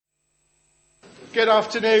Good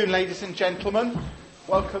afternoon, ladies and gentlemen.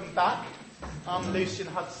 Welcome back. I'm Lucian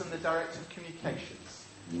Hudson, the Director of Communications.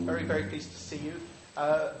 Very, very pleased to see you.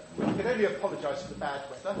 We can only apologise for the bad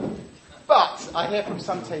weather, but I hear from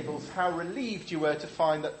some tables how relieved you were to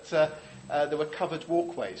find that there were covered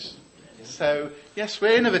walkways. So, yes,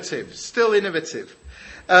 we're innovative, still innovative.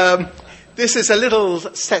 This is a little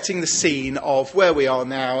setting the scene of where we are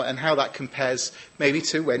now and how that compares maybe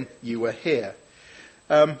to when you were here.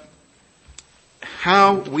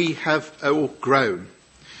 How we have all grown.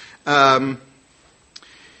 Can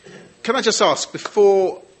I just ask,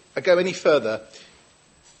 before I go any further,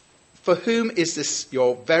 for whom is this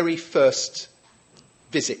your very first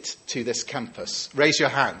visit to this campus? Raise your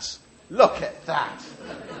hands. Look at that.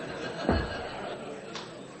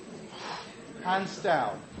 Hands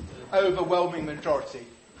down. Overwhelming majority.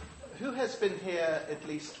 Who has been here at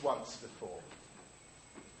least once before?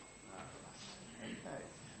 Okay.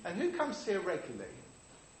 And who comes here regularly?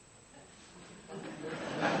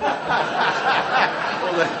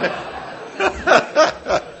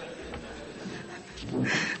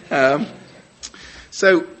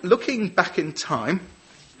 So, looking back in time,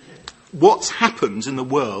 what's happened in the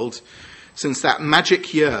world since that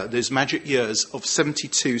magic year, those magic years of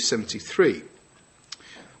 72, 73?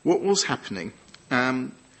 What was happening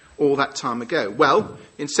all that time ago? Well,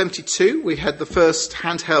 in 72, we had the first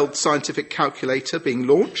handheld scientific calculator being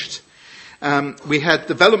launched. We had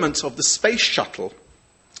development of the space shuttle.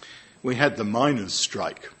 We had the miners'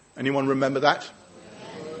 strike. Anyone remember that?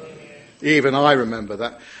 Even I remember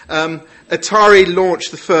that. Atari launched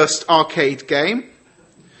the first arcade game.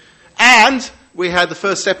 And we had the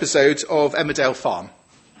first episode of Emmerdale Farm.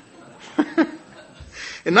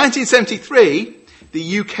 In 1973,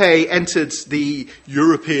 the UK entered the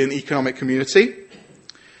European Economic Community.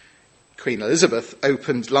 Queen Elizabeth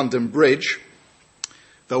opened London Bridge.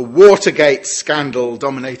 The Watergate scandal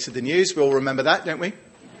dominated the news. We all remember that, don't we?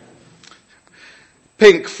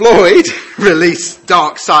 Pink Floyd released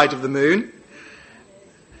Dark Side of the Moon.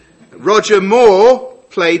 Roger Moore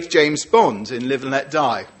played James Bond in Live and Let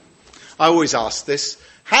Die. I always ask this.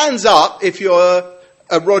 Hands up if you're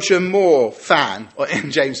a Roger Moore fan or in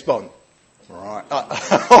James Bond. Right.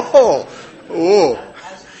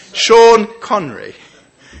 Sean Connery.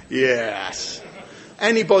 Yes.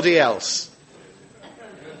 Anybody else?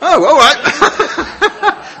 Oh, all right.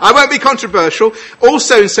 I won't be controversial.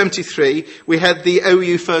 Also in 73, we had the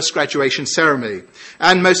OU first graduation ceremony.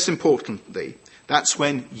 And most importantly, that's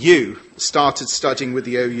when you started studying with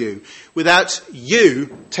the OU. Without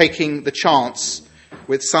you taking the chance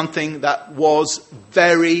with something that was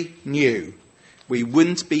very new, we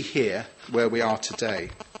wouldn't be here where we are today.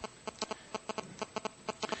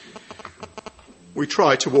 We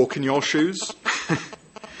try to walk in your shoes.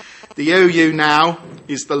 The OU now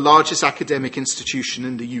is the largest academic institution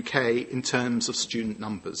in the UK in terms of student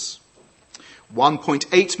numbers.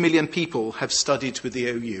 1.8 million people have studied with the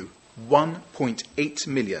OU. 1.8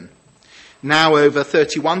 million. Now over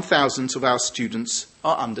 31,000 of our students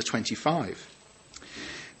are under 25.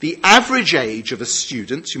 The average age of a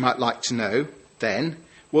student, you might like to know, then,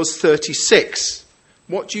 was 36.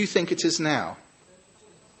 What do you think it is now?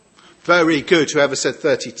 Very good, whoever said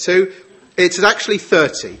 32. It is actually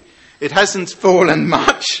 30. It hasn't fallen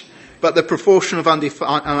much, but the proportion of under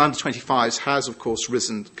 25s has, of course,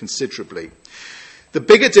 risen considerably. The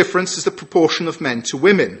bigger difference is the proportion of men to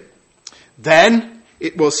women. Then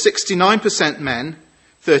it was 69% men,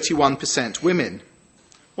 31% women.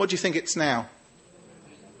 What do you think it's now?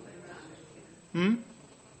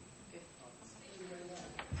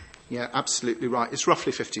 Yeah, absolutely right. It's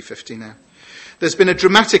roughly 50-50 now. There's been a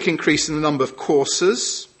dramatic increase in the number of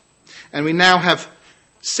courses, and we now have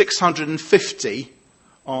 650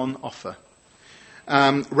 on offer,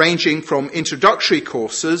 ranging from introductory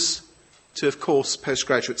courses to, of course,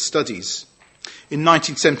 postgraduate studies. In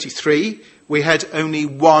 1973, we had only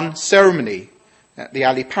one ceremony at the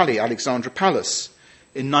Alexandra Palace.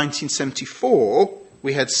 In 1974,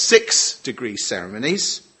 we had 6 degree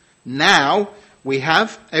ceremonies. Now we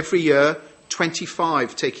have, every year,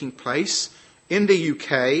 25 taking place in the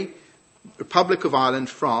UK, Republic of Ireland,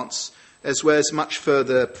 France, as well as much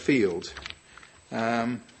further afield.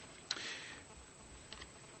 Do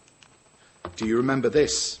you remember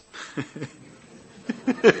this?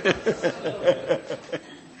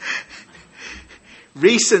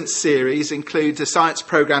 Recent series include the science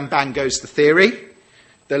programme Bang Goes the Theory,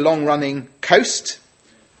 the long-running Coast,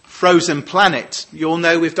 Frozen Planet. You all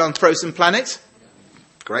know we've done Frozen Planet?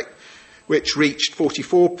 Great. Which reached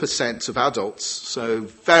 44% of adults. So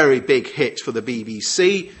very big hit for the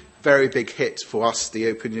BBC, very big hit for us, the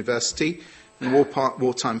Open University, and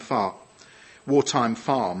Wartime Far. wartime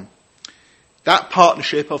farm. That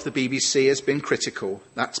partnership of the BBC has been critical.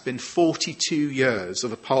 That's been 42 years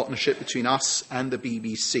of a partnership between us and the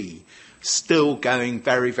BBC, still going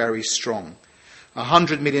very, very strong.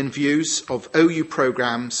 100 million views of OU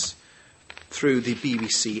programmes through the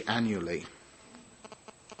BBC annually.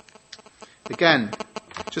 Again,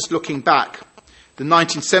 just looking back, the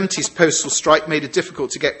 1970s postal strike made it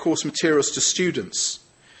difficult to get course materials to students.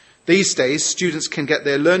 These days, students can get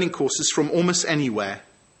their learning courses from almost anywhere.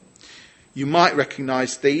 You might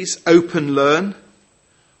recognise these: Open Learn,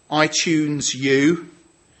 iTunes U,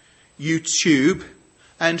 YouTube,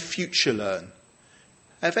 and Future Learn.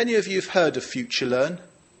 Have any of you heard of Future Learn?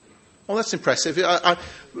 Well, that's impressive.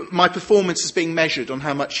 My performance is being measured on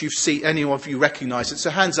how much you've seen, any of you recognise it. So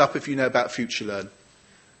hands up if you know about Future Learn.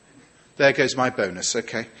 There goes my bonus,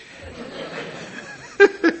 okay.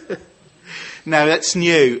 No, that's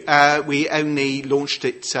new. We only launched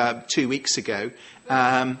it 2 weeks ago.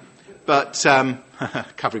 But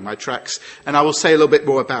covering my tracks, and I will say a little bit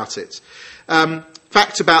more about it.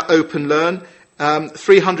 Fact about Open Learn: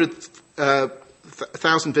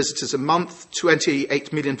 300,000 visitors a month,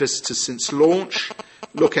 28 million visitors since launch.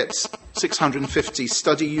 Look at 650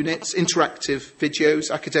 study units, interactive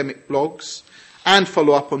videos, academic blogs, and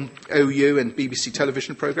follow up on OU and BBC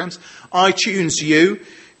television programmes. iTunes U,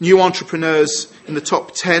 new entrepreneurs in the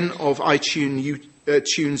top 10 of iTunes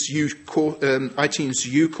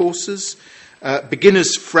U courses.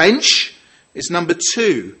 Beginners French is number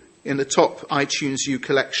 2 in the top iTunes U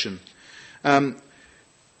collection.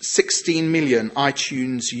 16 million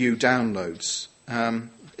iTunes U downloads.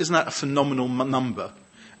 Isn't that a phenomenal number?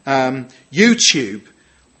 YouTube,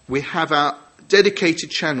 we have our dedicated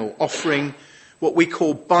channel offering what we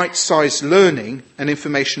call bite-sized learning and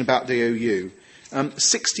information about the OU.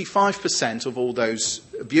 65% of all those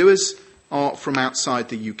viewers are from outside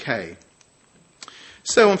the UK.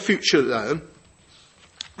 So on Future Learn,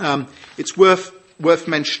 it's worth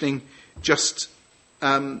mentioning just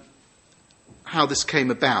how this came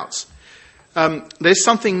about. There's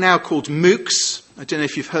something now called MOOCs. I don't know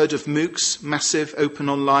if you've heard of MOOCs, massive open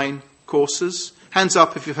online courses. Hands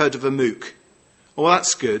up if you've heard of a MOOC. Well,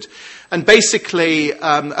 that's good. And basically,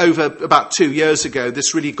 over about 2 years ago,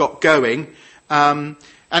 this really got going. And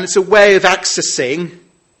it's a way of accessing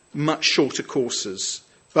much shorter courses,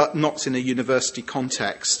 but not in a university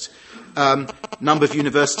context. Number of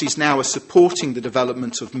universities now are supporting the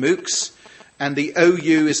development of MOOCs, and the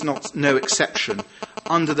OU is no exception.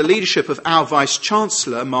 Under the leadership of our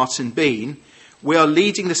Vice-Chancellor, Martin Bean, we are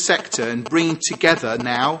leading the sector and bringing together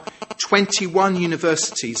now 21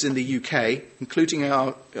 universities in the UK, including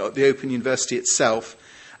the Open University itself,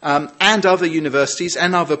 and other universities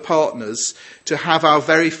and other partners, to have our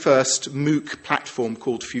very first MOOC platform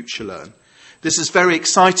called Future Learn. This is very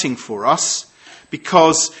exciting for us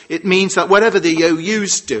because it means that whatever the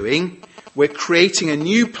OU's doing, we're creating a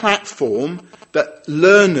new platform that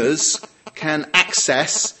learners can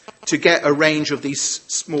access to get a range of these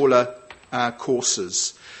smaller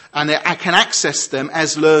courses. And they can access them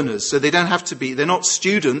as learners. So they don't have to be, they're not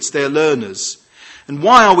students, they're learners. And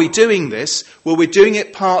why are we doing this? Well, we're doing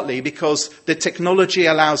it partly because the technology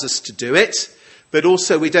allows us to do it, but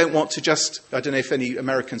also we don't want to just, I don't know if any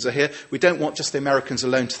Americans are here, we don't want just the Americans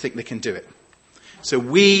alone to think they can do it. So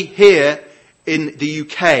we here in the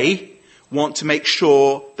UK want to make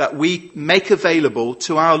sure that we make available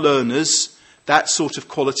to our learners that sort of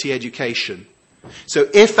quality education. So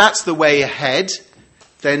if that's the way ahead,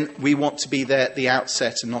 then we want to be there at the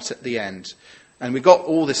outset and not at the end. And we got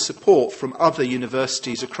all this support from other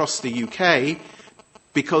universities across the UK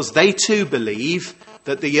because they too believe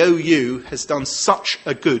that the OU has done such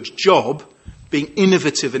a good job being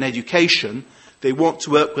innovative in education. They want to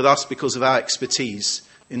work with us because of our expertise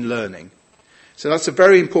in learning. So that's a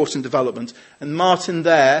very important development. And Martin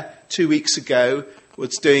there, 2 weeks ago,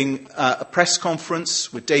 was doing a press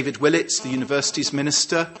conference with David Willits, the university's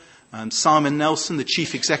minister, and Simon Nelson, the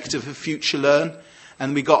chief executive of Future Learn.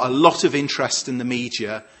 And we got a lot of interest in the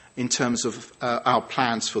media in terms of our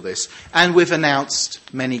plans for this. And we've announced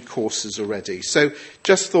many courses already. So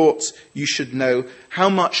just thought you should know how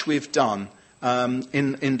much we've done over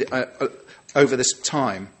this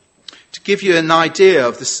time. To give you an idea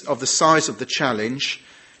of the size of the challenge,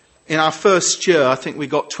 in our first year, I think we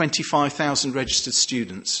got 25,000 registered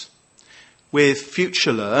students. With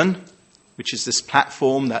Future Learn, which is this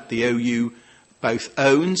platform that the OU both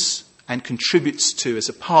owns and contributes to as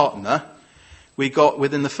a partner, we got,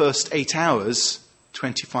 within the first 8 hours,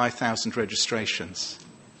 25,000 registrations.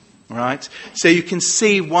 All right? So you can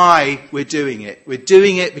see why we're doing it. We're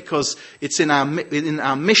doing it because it's in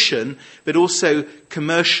our mission, but also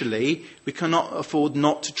commercially, we cannot afford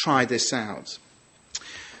not to try this out.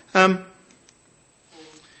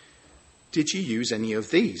 Did you use any of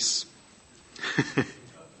these?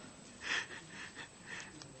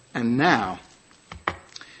 And now,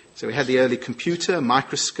 so we had the early computer, a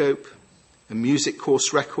microscope, a music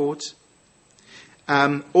course record.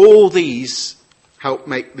 All these help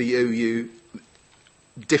make the OU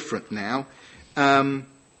different now. The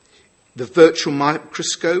virtual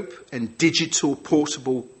microscope and digital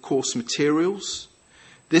portable course materials.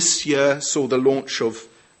 This year saw the launch of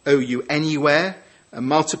OU Anywhere, a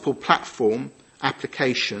multiple platform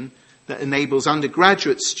application that enables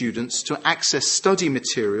undergraduate students to access study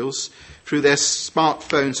materials through their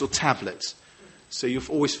smartphones or tablets. So you'll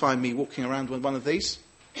always find me walking around with one of these.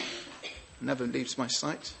 Never leaves my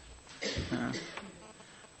sight.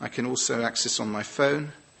 I can also access on my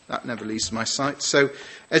phone. That never leaves my sight. So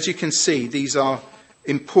as you can see, these are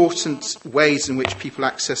important ways in which people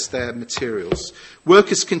access their materials.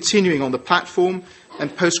 Work is continuing on the platform,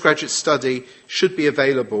 and postgraduate study should be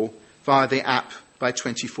available via the app by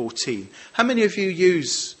 2014. How many of you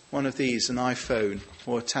use one of these, an iPhone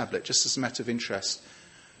or a tablet, just as a matter of interest?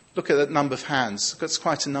 Look at that number of hands. That's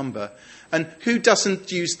quite a number. And who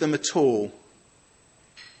doesn't use them at all?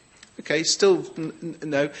 Okay, still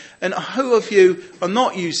no. And who of you are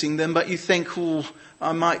not using them, but you think, oh,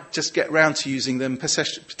 I might just get round to using them,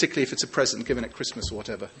 particularly if it's a present given at Christmas or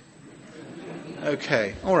whatever?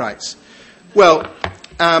 Okay, all right. Well,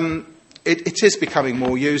 it is becoming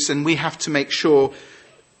more used, and we have to make sure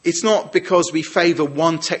it's not because we favour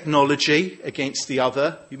one technology against the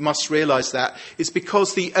other. You must realise that. It's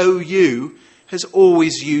because the OU has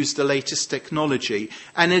always used the latest technology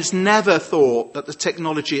and has never thought that the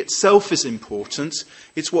technology itself is important.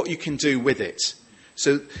 It's what you can do with it.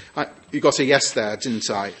 So you got a yes there, didn't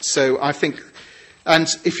I? So I think, and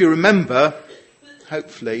if you remember,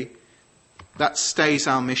 hopefully, that stays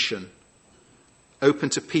our mission. Open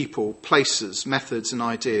to people, places, methods and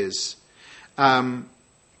ideas. Our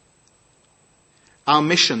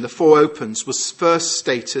mission, the 4 opens, was first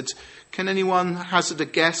stated. Can anyone hazard a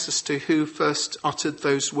guess as to who first uttered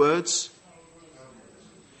those words?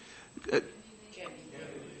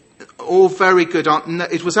 All very good.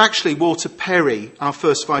 It was actually Walter Perry, our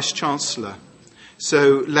first Vice-Chancellor.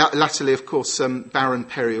 So latterly, of course, Baron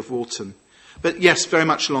Perry of Walton. But yes, very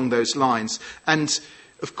much along those lines. And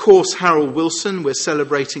of course, Harold Wilson, we're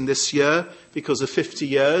celebrating this year because of 50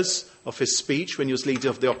 years of his speech when he was leader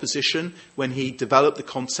of the opposition, when he developed the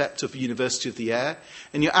concept of University of the Air.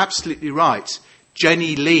 And you're absolutely right.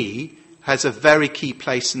 Jenny Lee has a very key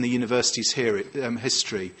place in the university's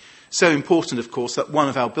history. So important, of course, that one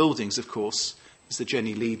of our buildings, of course, is the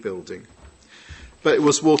Jenny Lee building. But it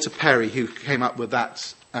was Walter Perry who came up with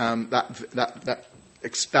that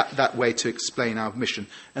way to explain our mission,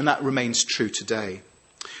 and that remains true today.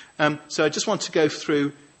 So I just want to go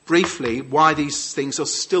through briefly why these things are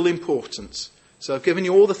still important. So I've given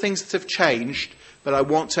you all the things that have changed, but I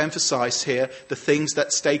want to emphasise here the things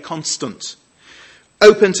that stay constant.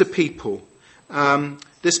 Open to people.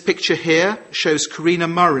 This picture here shows Karina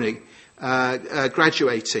Murray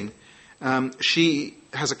graduating. She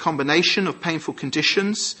has a combination of painful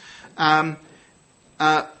conditions, and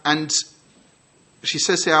she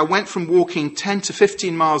says here, I went from walking 10 to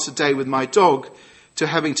 15 miles a day with my dog to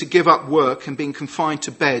having to give up work and being confined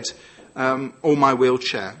to bed or my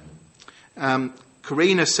wheelchair.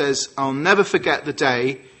 Karina says, I'll never forget the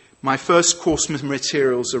day my first course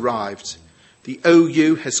materials arrived. The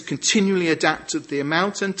OU has continually adapted the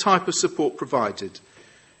amount and type of support provided.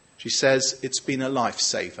 She says it's been a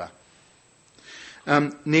lifesaver.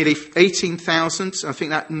 Nearly 18,000, I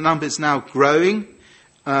think that number is now growing.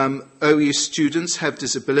 OU students have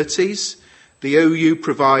disabilities. The OU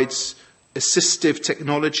provides assistive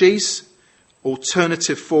technologies,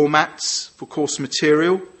 alternative formats for course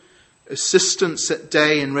material, assistance at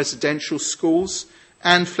day in residential schools,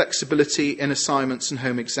 and flexibility in assignments and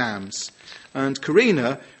home exams. And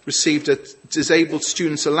Karina received a Disabled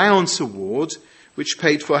Students Allowance Award, which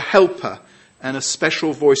paid for a helper and a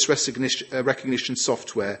special voice recognition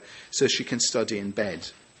software so she can study in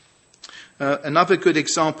bed. Another good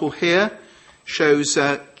example here shows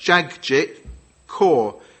Jagjit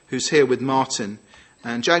Kaur, who's here with Martin.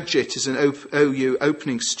 And Jagjit is an OU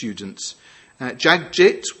opening student.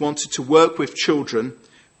 Jagjit wanted to work with children,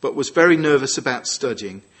 but was very nervous about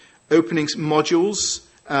studying. Opening modules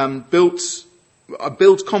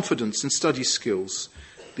build confidence and study skills.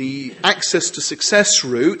 The Access to Success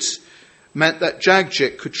route meant that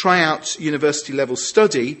Jagjit could try out university-level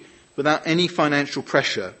study, without any financial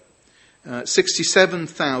pressure.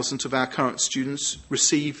 67,000 of our current students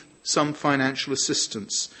receive some financial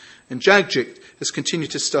assistance. And Jagjit has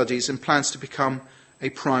continued his studies and plans to become a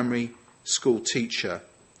primary school teacher.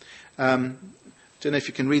 Don't know if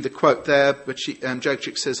you can read the quote there, but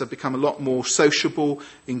Jagjit says, I've become a lot more sociable,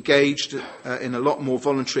 engaged in a lot more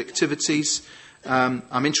voluntary activities.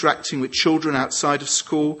 I'm interacting with children outside of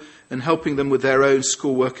school and helping them with their own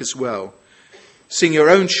schoolwork as well. Seeing your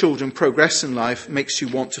own children progress in life makes you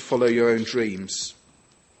want to follow your own dreams.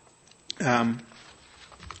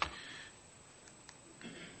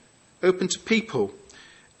 Open to people.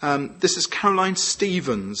 This is Caroline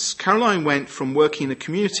Stevens. Caroline went from working in a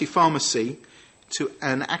community pharmacy to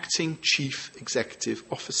an acting chief executive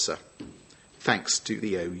officer, thanks to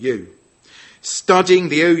the OU. Studying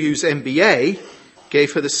the OU's MBA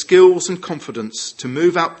gave her the skills and confidence to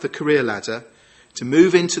move up the career ladder, to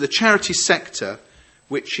move into the charity sector,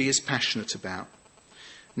 which she is passionate about.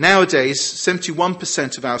 Nowadays,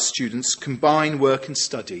 71% of our students combine work and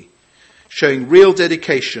study, showing real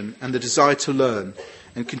dedication and the desire to learn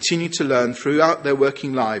and continue to learn throughout their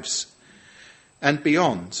working lives and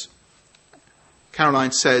beyond.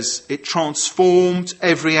 Caroline says, it transformed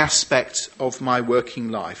every aspect of my working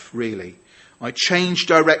life, really. I changed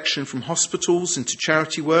direction from hospitals into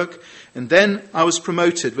charity work, and then I was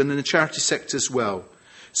promoted within the charity sector as well.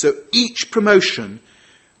 So each promotion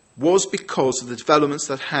was because of the developments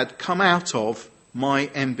that had come out of my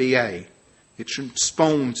MBA. It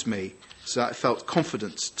transformed me so that I felt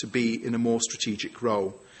confident to be in a more strategic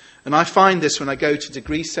role. And I find this when I go to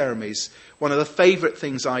degree ceremonies, one of the favourite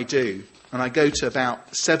things I do, and I go to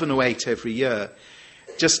about 7 or 8 every year,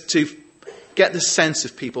 just to get the sense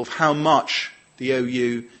of people of how much the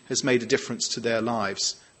OU has made a difference to their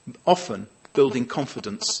lives, often building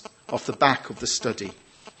confidence off the back of the study.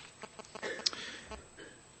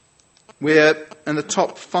 We're in the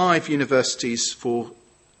top 5 universities for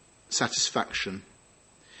satisfaction.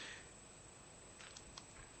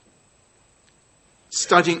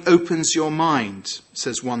 Studying opens your mind,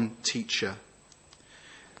 says one teacher.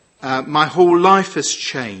 My whole life has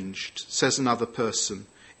changed, says another person.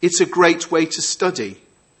 It's a great way to study,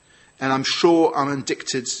 and I'm sure I'm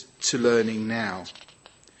addicted to learning now.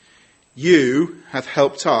 You have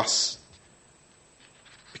helped us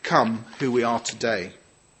become who we are today.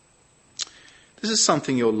 This is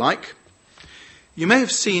something you'll like. You may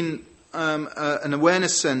have seen an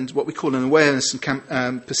awareness and what we call an awareness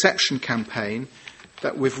and perception campaign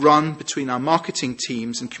that we've run between our marketing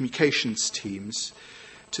teams and communications teams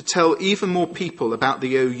to tell even more people about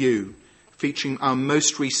the OU, featuring our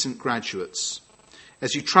most recent graduates.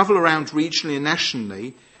 As you travel around regionally and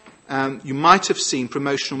nationally, you might have seen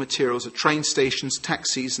promotional materials at train stations,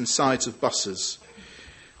 taxis and sides of buses.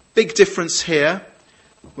 Big difference here.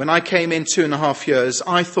 When I came in 2.5 years,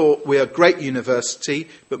 I thought we're a great university,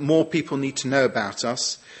 but more people need to know about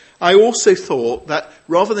us. I also thought that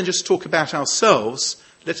rather than just talk about ourselves,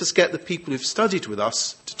 let us get the people who've studied with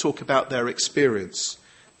us to talk about their experience.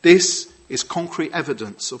 This is concrete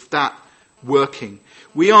evidence of that working.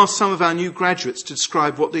 We asked some of our new graduates to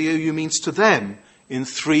describe what the OU means to them in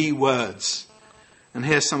 3 words. And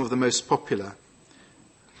here's some of the most popular.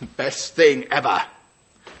 Best thing ever.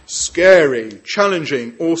 Scary,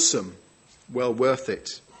 challenging, awesome. Well worth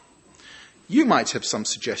it. You might have some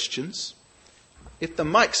suggestions. If the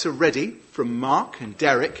mics are ready from Mark and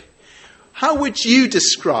Derek, how would you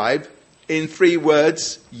describe in 3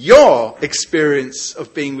 words your experience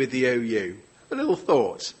of being with the OU? A little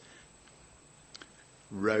thought.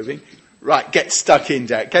 Roving. Right, get stuck in,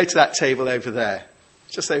 Derek. Go to that table over there.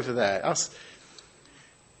 Just over there.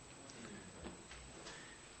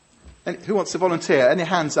 And who wants to volunteer? Any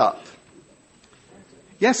hands up?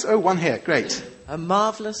 Yes? Oh, one here. Great. A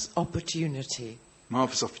marvellous opportunity. A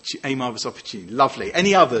marvellous opportunity. Lovely.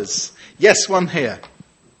 Any others? Yes, one here.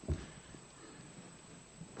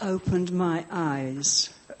 Opened my eyes.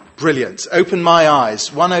 Brilliant. Opened my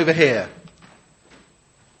eyes. One over here.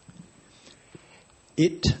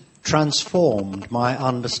 It transformed my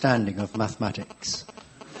understanding of mathematics.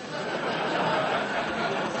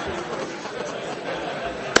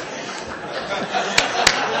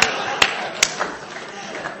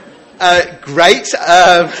 Great.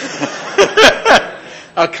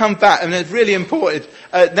 I'll come back. I mean, it's really important.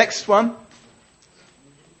 Next one.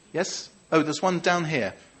 Yes? Oh, there's one down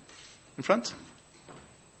here. In front?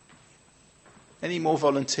 Any more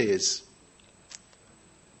volunteers?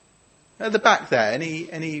 At the back there,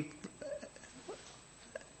 anyone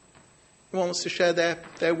wants to share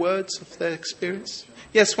their words of their experience?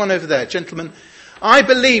 Yes, one over there. Gentlemen, I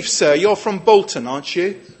believe, sir, you're from Bolton, aren't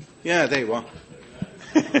you? Yeah, there you are.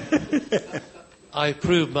 I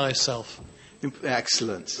proved myself.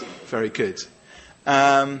 Excellent. Very good.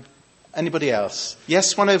 Anybody else?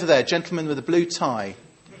 Yes, one over there. Gentleman with a blue tie.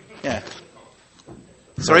 Yeah.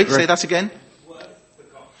 Sorry, say that again.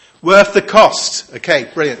 Worth the cost. Okay,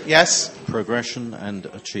 brilliant. Yes? Progression and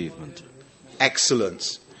achievement.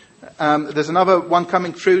 Excellent. There's another one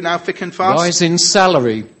coming through now, thick and fast. Rising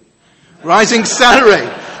salary. Rising salary.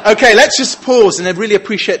 Okay, let's just pause, and I really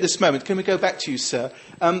appreciate this moment. Can we go back to you, sir?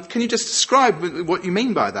 Can you just describe what you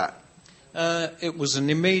mean by that? It was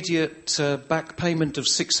an immediate back payment of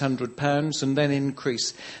 £600 and then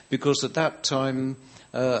increase, because at that time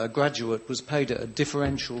a graduate was paid at a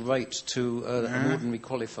differential rate to an ordinary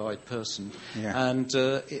qualified person. Yeah. And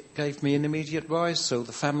it gave me an immediate rise, so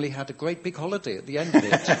the family had a great big holiday at the end of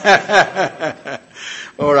it.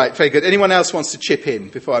 All right, very good. Anyone else wants to chip in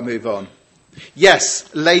before I move on?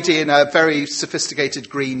 Yes, lady in a very sophisticated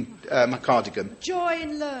green cardigan. Joy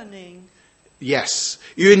in learning. Yes.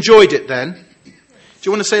 You enjoyed it then? Do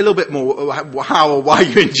you want to say a little bit more how or why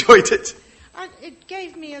you enjoyed it? It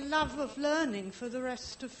gave me a love of learning for the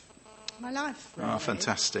rest of my life. Really. Oh,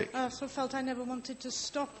 fantastic. I also felt I never wanted to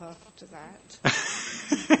stop after that.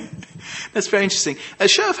 That's very interesting. A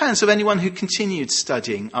show of hands of anyone who continued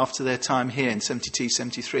studying after their time here in 72,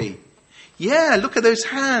 73. Yeah, look at those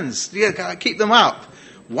hands. Yeah, keep them up.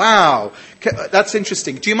 Wow. That's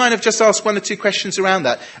interesting. Do you mind if I just ask one or two questions around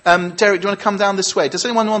that? Derek, do you want to come down this way? Does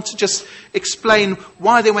anyone want to just explain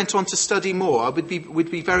why they went on to study more? I would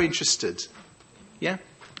be very interested. Yeah?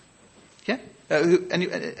 Yeah?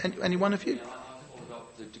 Any one of you? Yeah, I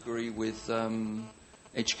got the degree with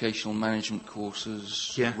educational management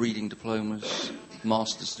courses, reading diplomas,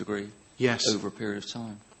 master's degree. Yes. Over a period of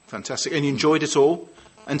time. Fantastic. And you enjoyed it all?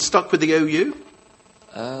 And stuck with the OU?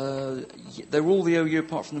 They were all the OU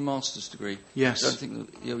apart from the master's degree. Yes. I don't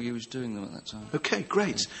think that the OU was doing them at that time. Okay,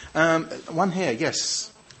 great. One here,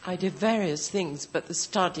 yes. I did various things, but the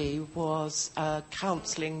study was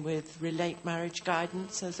counselling with late marriage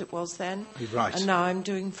guidance, as it was then. Right. And now I'm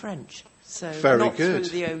doing French. So very not good.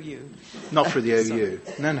 Through the OU. Not through the OU.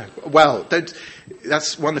 No. Well,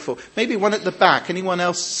 that's wonderful. Maybe one at the back. Anyone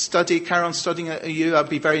else carry on studying at OU? That'd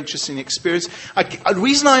be very interesting experience. The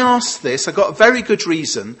reason I asked this, I got a very good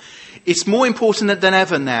reason. It's more important than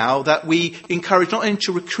ever now that we encourage not only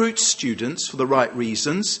to recruit students for the right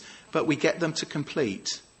reasons, but we get them to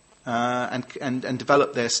complete and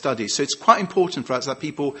develop their studies. So it's quite important for us that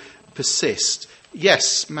people persist.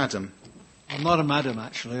 Yes, madam. I'm not a madam,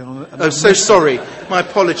 actually. So sorry. My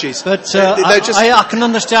apologies. But I can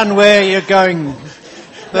understand where you're going.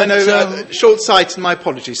 But, short-sighted, my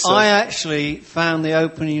apologies, sir. I actually found the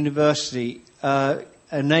Open University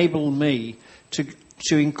enabled me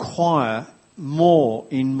to inquire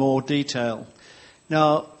in more detail.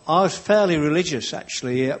 Now, I was fairly religious,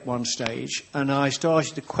 actually, at one stage, and I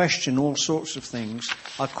started to question all sorts of things.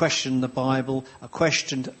 I questioned the Bible. I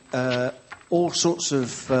questioned all sorts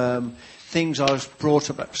of things I was brought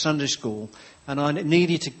up at Sunday school, and I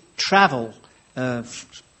needed to travel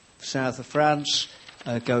south of France,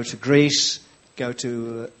 go to Greece, go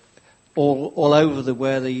to all over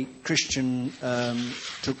where the Christian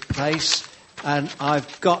took place, and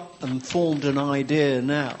I've got and formed an idea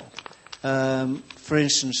now. For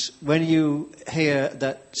instance, when you hear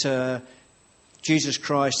that Jesus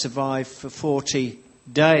Christ survived for 40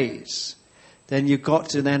 days, then you've got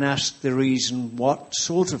to then ask the reason, what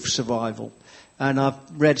sort of survival? And I've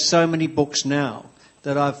read so many books now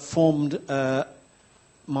that I've formed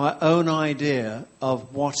my own idea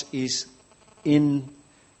of what is in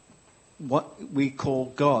what we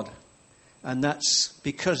call God. And that's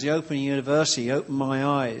because the Open University opened my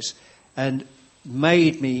eyes and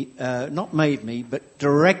but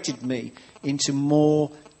directed me into more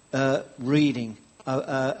reading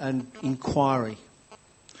and inquiry.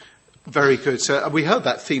 Very good. So we heard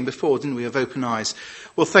that theme before, didn't we, of open eyes?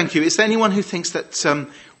 Well, thank you. Is there anyone who thinks that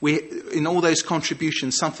in all those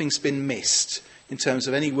contributions, something's been missed in terms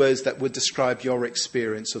of any words that would describe your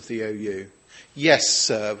experience of the OU? Yes,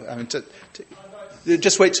 sir. I mean,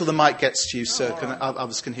 just wait till the mic gets to you, sir.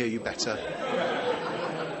 Others can hear you better.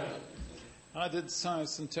 I did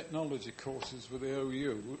science and technology courses with the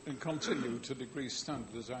OU and continued to degree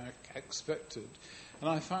standard as I expected. And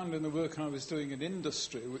I found in the work I was doing in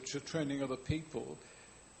industry, which are training other people,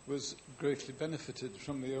 was greatly benefited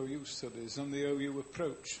from the OU studies and the OU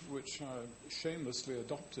approach, which I shamelessly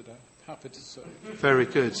adopted, I'm happy to say. Very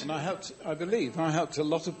good. And I believe I helped a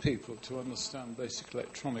lot of people to understand basic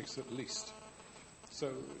electronics at least.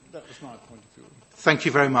 So that was my point of view. Thank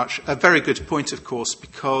you very much. A very good point, of course,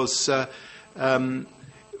 because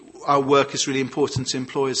our work is really important to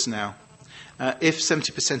employers now. If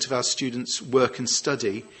 70% of our students work and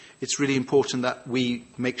study, it's really important that we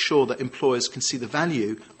make sure that employers can see the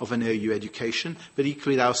value of an OU education, but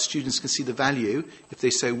equally that our students can see the value, if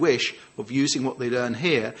they so wish, of using what they learn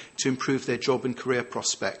here to improve their job and career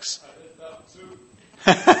prospects.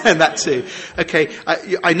 And that too. Okay,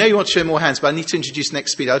 I know you want to show more hands, but I need to introduce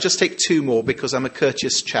next speaker. I'll just take two more because I'm a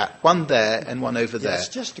courteous chap. One there and one over there. Yes,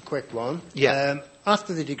 just a quick one. Yeah.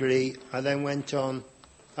 After the degree, I then went on,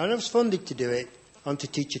 and I was funded to do it, onto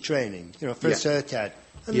teacher training, for Cert Ed,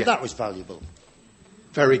 and that was valuable.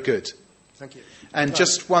 Very good. Thank you. And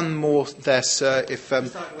just one more there, sir, if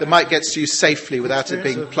the mic gets to you safely without it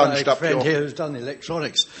being plunged up your... My friend here who's done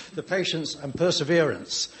electronics, the patience and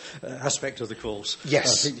perseverance aspect of the course.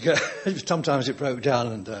 Yes. I think, sometimes it broke down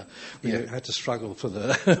and we had to struggle for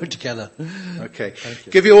the together. Okay.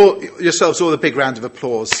 Give yourselves all a big round of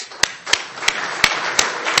applause.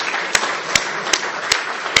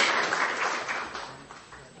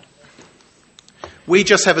 We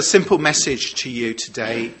just have a simple message to you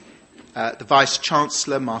today. The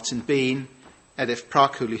Vice-Chancellor, Martin Bean, Edith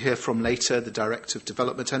Prak, who you'll hear from later, the Director of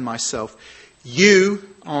Development, and myself. You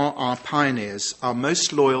are our pioneers, our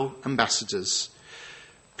most loyal ambassadors.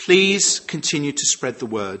 Please continue to spread the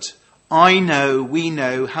word. We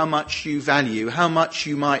know how much you value, how much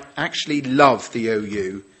you might actually love the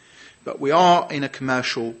OU. But we are in a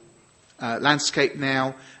commercial landscape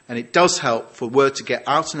now, and it does help for word to get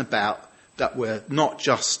out and about that we're not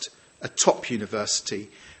just a top university,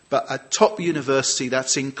 but a top university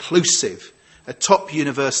that's inclusive, a top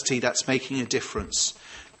university that's making a difference.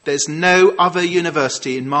 There's no other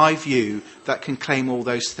university, in my view, that can claim all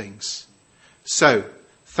those things. So,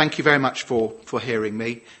 thank you very much for hearing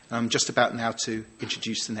me. I'm just about now to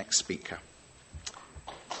introduce the next speaker.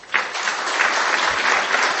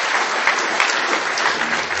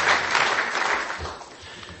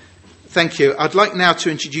 Thank you. I'd like now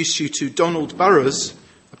to introduce you to Donald Burrows,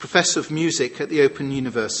 a Professor of Music at the Open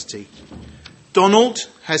University. Donald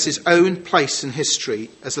has his own place in history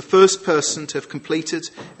as the first person to have completed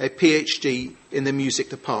a PhD in the music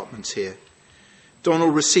department here.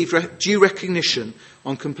 Donald received due recognition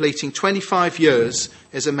on completing 25 years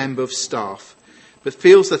as a member of staff, but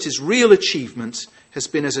feels that his real achievement has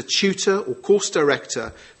been as a tutor or course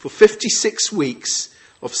director for 56 weeks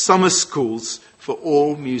of summer schools for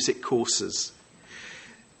all music courses.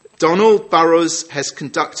 Donald Burrows has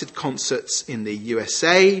conducted concerts in the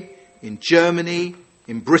USA, in Germany,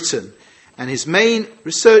 in Britain, and his main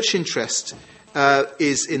research interest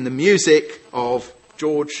is in the music of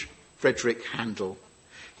George Frederick Handel.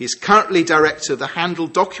 He is currently director of the Handel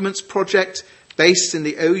Documents Project, based in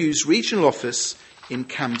the OU's regional office in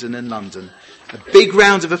Camden and London. A big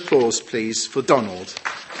round of applause, please, for Donald.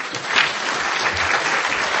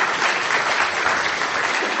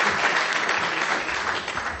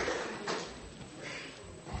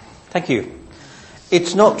 Thank you.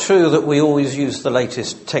 It's not true that we always use the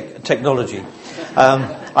latest technology.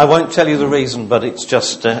 I won't tell you the reason, but it's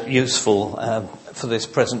just useful for this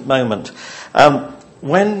present moment.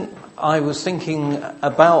 When I was thinking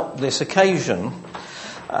about this occasion,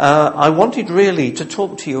 I wanted really to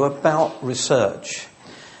talk to you about research,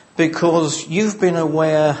 because you've been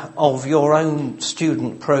aware of your own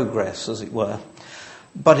student progress, as it were.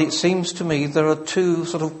 But it seems to me there are two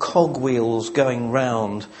sort of cogwheels going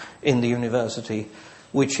round in the university,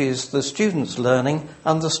 which is the students' learning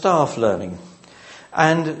and the staff learning.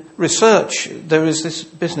 And research, there is this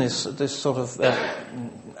business, this sort of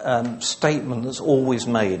statement that's always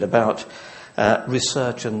made about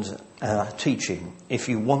research and teaching. If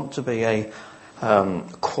you want to be a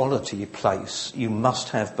quality place, you must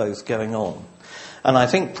have both going on. And I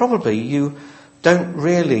think probably you don't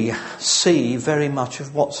really see very much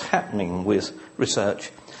of what's happening with research.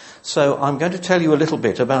 So I'm going to tell you a little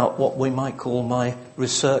bit about what we might call my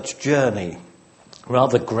research journey.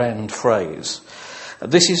 Rather grand phrase.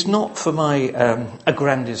 This is not for my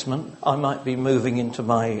aggrandisement. I might be moving into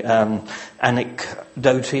my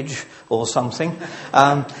anecdotage or something.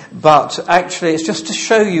 But actually it's just to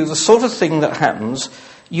show you the sort of thing that happens.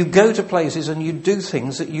 You go to places and you do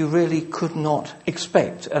things that you really could not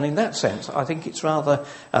expect. And in that sense, I think it's rather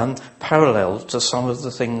parallel to some of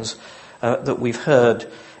the things that we've heard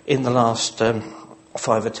in the last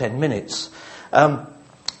 5 or 10 minutes.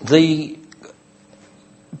 The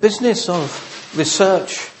business of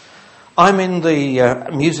research, I'm in the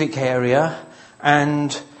music area,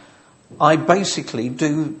 and I basically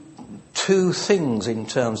do two things in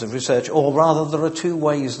terms of research, or rather there are two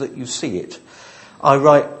ways that you see it. I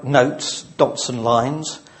write notes, dots and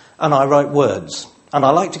lines, and I write words. And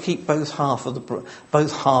I like to keep both halves of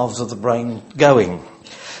the brain going.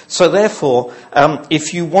 So therefore,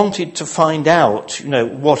 if you wanted to find out,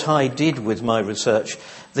 what I did with my research,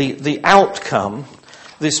 the outcome,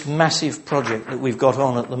 this massive project that we've got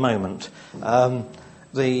on at the moment,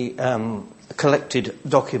 the Collected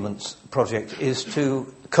Documents project, is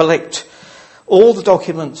to collect all the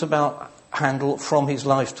documents about Handel from his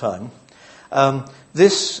lifetime.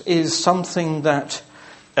 This is something that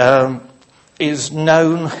is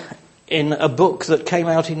known in a book that came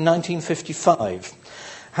out in 1955.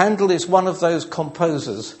 Handel is one of those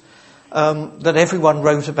composers that everyone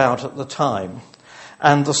wrote about at the time,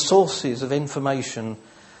 and the sources of information,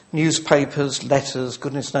 newspapers, letters,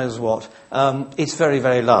 goodness knows what, it's very,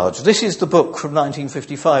 very large. This is the book from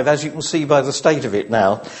 1955, as you can see by the state of it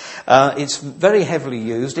now. It's very heavily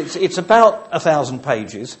used. It's about 1,000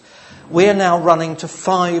 pages. We're now running to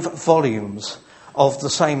 5 volumes of the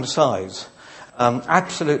same size.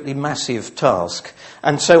 Absolutely massive task.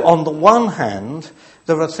 And so on the one hand,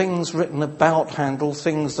 there are things written about Handel,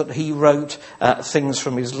 things that he wrote, things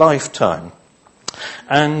from his lifetime.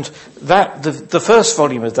 And that the first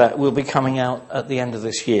volume of that will be coming out at the end of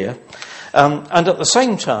this year. And at the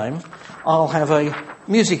same time, I'll have a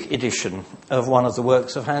music edition of one of the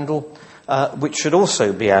works of Handel, which should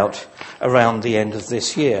also be out around the end of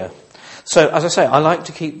this year. So, as I say, I like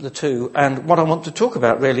to keep the two. And what I want to talk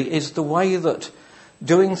about, really, is the way that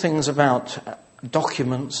doing things about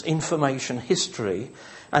documents, information, history,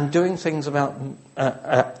 and doing things about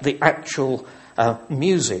the actual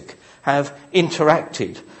music have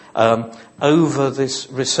interacted over this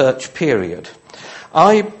research period.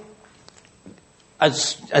 I,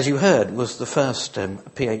 as you heard, was the first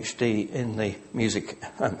PhD in the music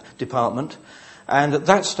department, and at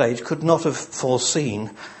that stage could not have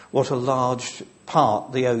foreseen what a large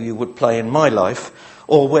part the OU would play in my life,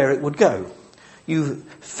 or where it would go. You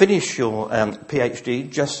finish your PhD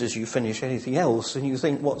just as you finish anything else, and you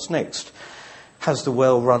think, what's next? Has the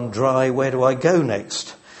well run dry? Where do I go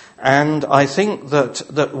next? And I think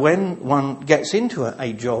that when one gets into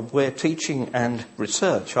a job where teaching and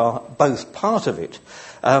research are both part of it,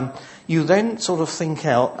 you then sort of think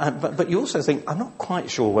out, but you also think, I'm not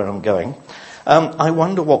quite sure where I'm going. I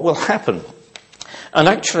wonder what will happen. And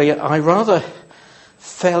actually, I rather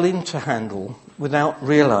fell into Handel without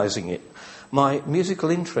realising it. My musical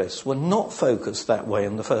interests were not focused that way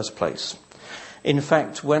in the first place. In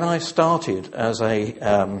fact, when I started as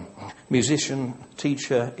a musician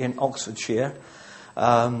teacher in Oxfordshire,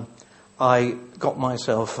 I got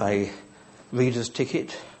myself a reader's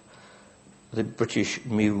ticket, the British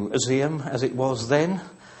Museum as it was then,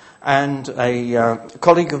 and a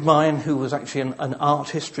colleague of mine who was actually an art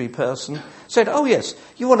history person said, oh yes,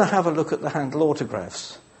 you want to have a look at the Handel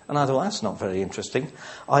autographs? And I thought, that's not very interesting.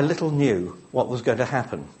 I little knew what was going to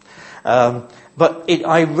happen. But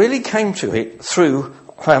I really came to it through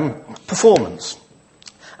performance.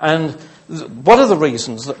 And one of the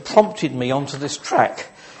reasons that prompted me onto this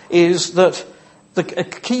track is that a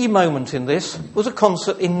key moment in this was a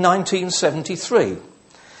concert in 1973.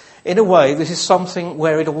 In a way, this is something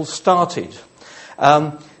where it all started.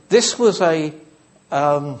 This was as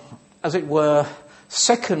it were,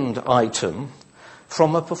 second item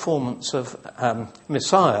from a performance of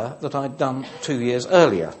Messiah that I'd done 2 years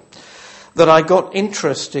earlier. That I got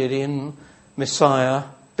interested in Messiah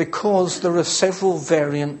because there are several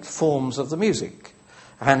variant forms of the music.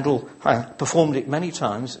 Handel performed it many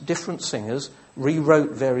times, different singers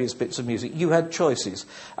rewrote various bits of music. You had choices.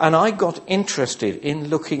 And I got interested in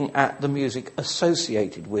looking at the music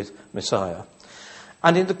associated with Messiah.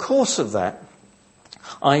 And in the course of that,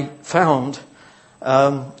 I found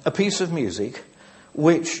a piece of music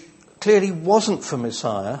which clearly wasn't for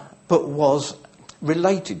Messiah, but was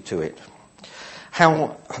related to it.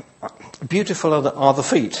 How beautiful are the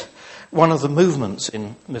feet, one of the movements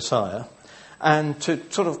in Messiah. And to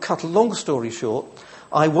sort of cut a long story short,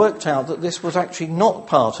 I worked out that this was actually not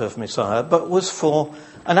part of Messiah, but was for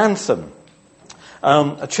an anthem,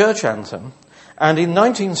 a church anthem. And in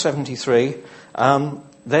 1973,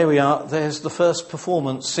 there we are, there's the first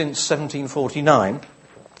performance since 1749,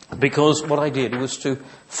 because what I did was to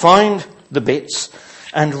find the bits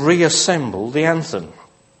and reassemble the anthem.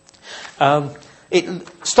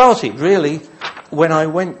 It started really when I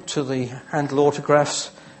went to the Handel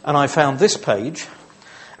autographs and I found this page.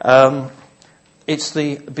 It's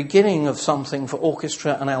the beginning of something for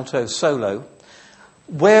orchestra and alto solo.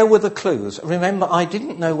 Where were the clues? Remember, I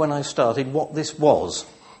didn't know when I started what this was.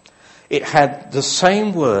 It had the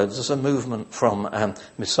same words as a movement from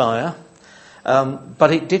Messiah,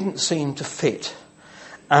 but it didn't seem to fit.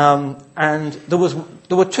 And there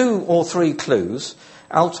were 2 or 3 clues.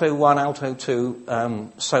 Alto 1, alto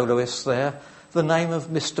 2 soloists there. the name of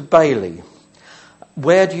Mr. Bailey.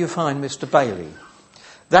 Where do you find Mr. Bailey?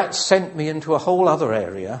 That sent me into a whole other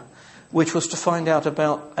area, which was to find out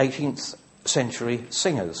about 18th century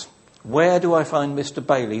singers. Where do I find Mr.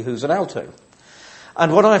 Bailey, who's an alto?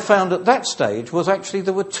 And what I found at that stage was actually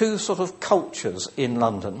there were two sort of cultures in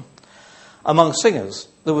London among singers.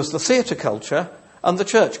 There was the theatre culture and the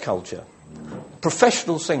church culture.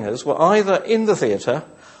 Professional singers were either in the theatre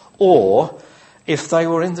or, if they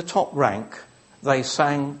were in the top rank, they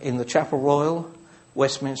sang in the Chapel Royal,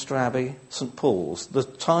 Westminster Abbey, St Paul's. The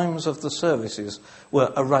times of the services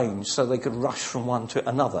were arranged so they could rush from one to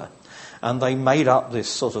another. And they made up this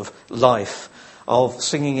sort of life of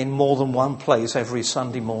singing in more than one place every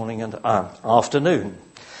Sunday morning and afternoon.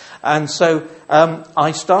 And so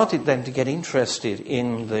I started then to get interested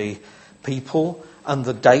in the people and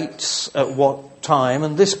the dates at what time,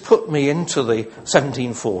 and this put me into the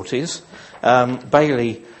 1740s.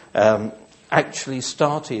 Bailey actually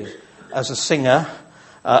started as a singer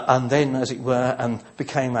and then, as it were,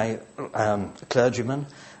 became a clergyman,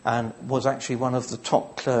 and was actually one of the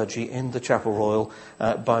top clergy in the Chapel Royal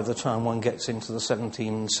by the time one gets into the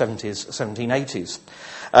 1770s, 1780s.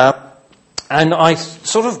 And I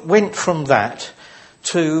sort of went from that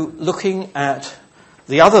to looking at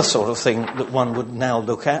the other sort of thing that one would now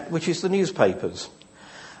look at, which is the newspapers.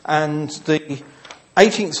 And the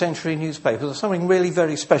 18th century newspapers are something really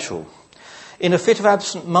very special. In a fit of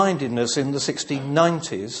absent-mindedness in the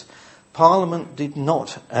 1690s, Parliament did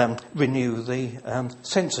not renew the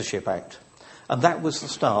Censorship Act. And that was the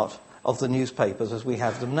start of the newspapers as we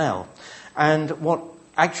have them now. And what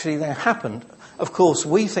actually there happened, of course,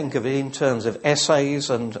 we think of it in terms of essays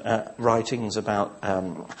and writings about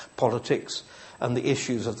politics and the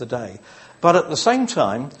issues of the day. But at the same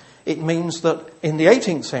time, it means that in the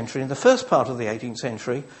 18th century, in the first part of the 18th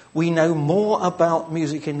century, we know more about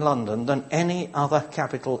music in London than any other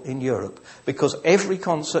capital in Europe, because every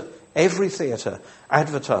concert, every theatre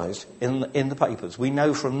advertised in the papers. We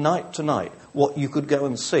know from night to night what you could go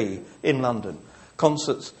and see in London.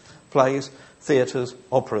 Concerts, plays, theatres,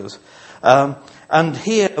 operas. And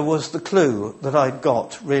here was the clue that I'd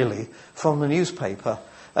got, really, from the newspaper,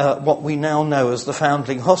 what we now know as the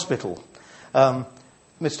Foundling Hospital.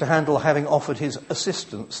 Mr. Handel having offered his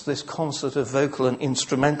assistants this concert of vocal and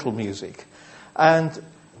instrumental music. And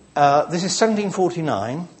this is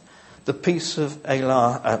 1749, the Peace of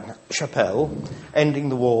Aix-la-Chapelle, ending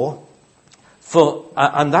the war.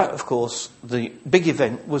 And that, of course, the big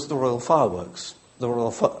event was the Royal Fireworks, the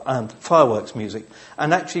Royal Fireworks music.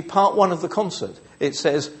 And actually, part one of the concert, it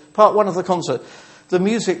says, part one of the concert, the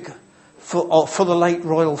music for the late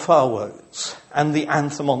Royal Fireworks and the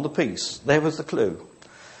anthem on the piece. There was the clue.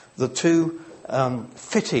 The two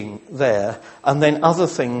fitting there, and then other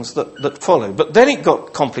things that follow. But then it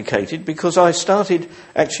got complicated because I started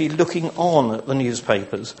actually looking on at the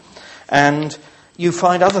newspapers, and you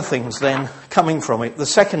find other things then coming from it. The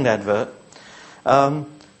second advert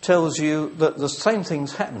tells you that the same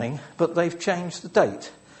thing's happening, but they've changed the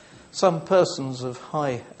date. Some persons of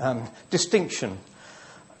high distinction,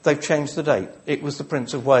 they've changed the date. It was the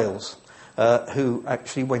Prince of Wales who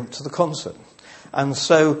actually went to the concert. And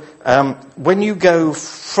so when you go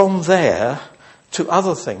from there to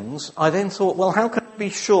other things, I then thought, well, how can I be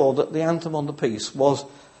sure that the anthem on the piece was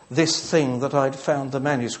this thing that I'd found the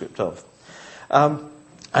manuscript of? And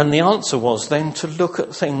the answer was then to look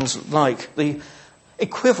at things like the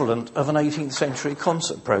equivalent of an 18th century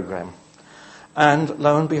concert programme. And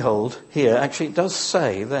lo and behold, here, actually it does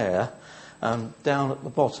say there, down at the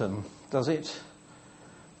bottom, does it?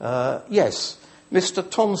 Yes, Mr.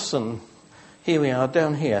 Thompson. Here we are,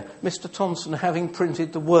 down here. Mr. Thompson having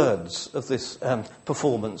printed the words of this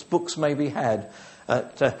performance. Books may be had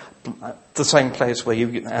at the same place where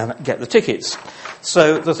you get the tickets.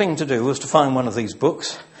 So the thing to do was to find one of these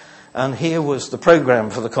books, and here was the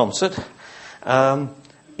programme for the concert.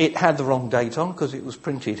 It had the wrong date on because it was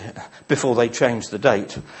printed before they changed the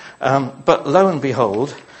date. But lo and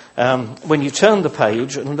behold, when you turn the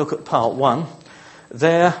page and look at part one,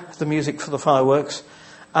 there, the music for the fireworks,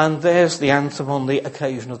 and there's the anthem on the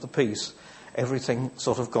occasion of the piece. Everything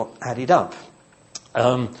sort of got added up.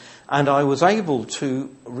 And I was able to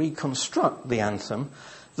reconstruct the anthem.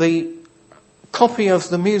 The copy of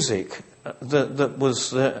the music that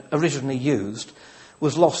was originally used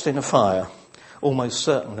was lost in a fire, almost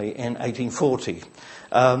certainly in 1840.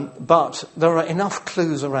 But there are enough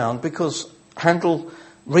clues around because Handel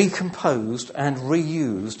recomposed and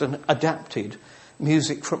reused and adapted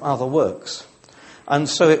music from other works. And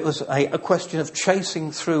so it was a question of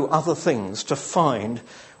chasing through other things to find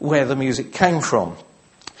where the music came from.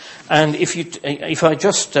 And if I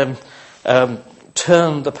just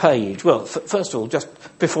turn the page, well, first of all, just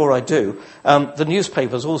before I do, the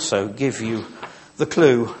newspapers also give you the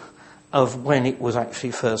clue of when it was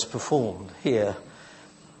actually first performed. Here,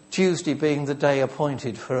 Tuesday being the day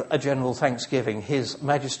appointed for a general thanksgiving, His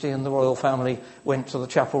Majesty and the royal family went to the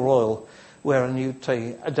Chapel Royal, where a new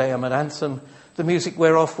Te Deum and anthem, the music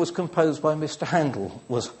whereof was composed by Mr. Handel,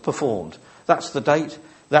 was performed. That's the date,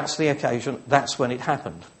 that's the occasion, that's when it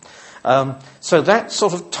happened. So that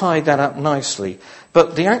sort of tied that up nicely.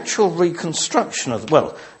 But the actual reconstruction of,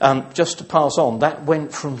 just to pass on, that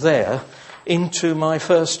went from there into my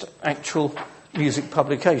first actual music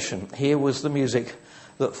publication. Here was the music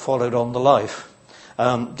that followed on the life.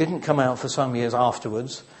 Didn't come out for some years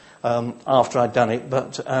afterwards, after I'd done it,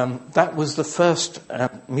 but that was the first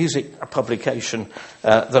music publication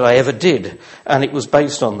that I ever did, and it was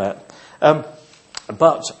based on that.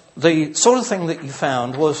 But the sort of thing that you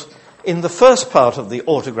found was, in the first part of the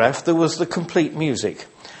autograph, there was the complete music.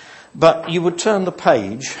 But you would turn the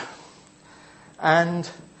page, and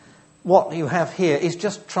what you have here is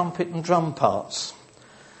just trumpet and drum parts,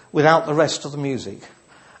 without the rest of the music.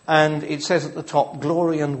 And it says at the top,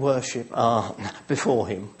 glory and worship are before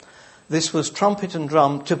him. This was trumpet and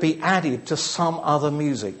drum to be added to some other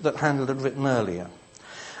music that Handel had written earlier.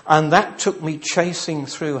 And that took me chasing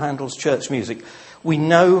through Handel's church music. We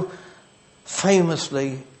know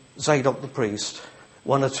famously Zadok the Priest,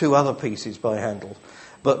 one or two other pieces by Handel,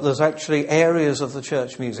 but there's actually areas of the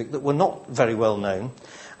church music that were not very well known.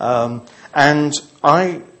 And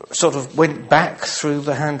I sort of went back through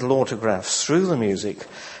the Handel autographs, through the music,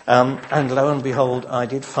 and lo and behold, I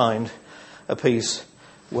did find a piece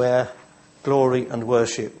where glory and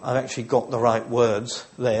worship, I've actually got the right words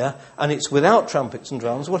there, and it's without trumpets and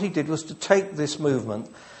drums. What he did was to take this movement,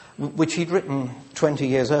 which he'd written 20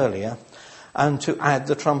 years earlier, and to add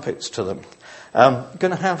the trumpets to them. I'm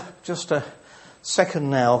going to have just a second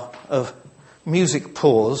now of music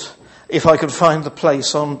pause, if I could find the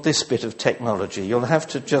place on this bit of technology. You'll have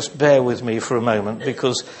to just bear with me for a moment,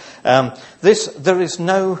 because there is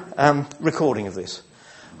no recording of this.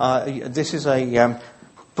 This is a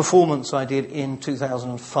performance I did in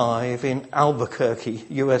 2005 in Albuquerque,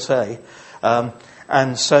 USA. And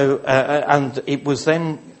it was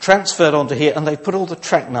then transferred onto here, and they put all the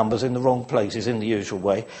track numbers in the wrong places in the usual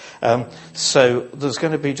way. So there's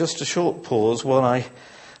going to be just a short pause while I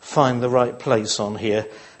find the right place on here.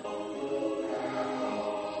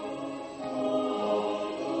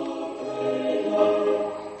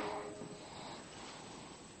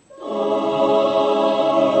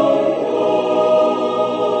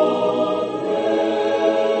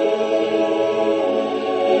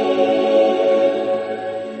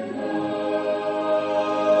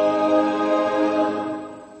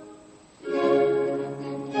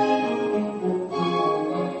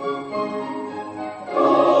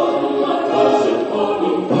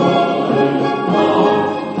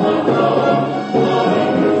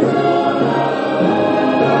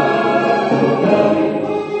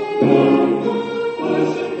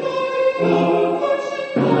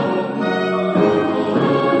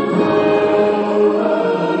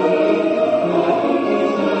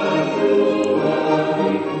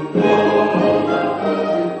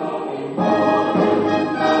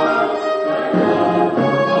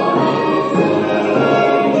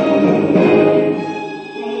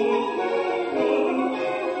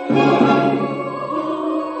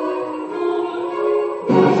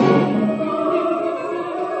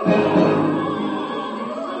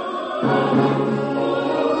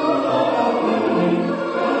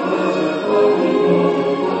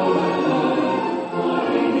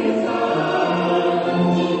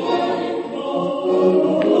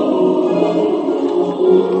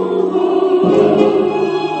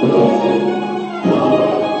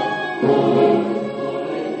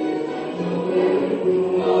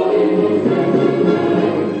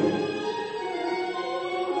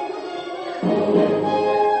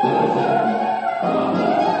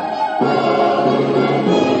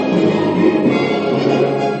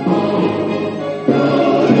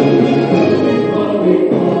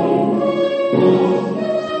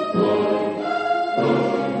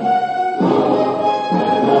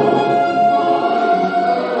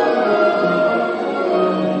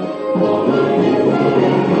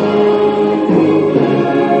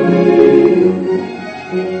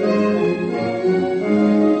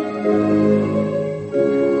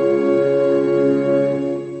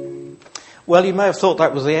 Well, you may have thought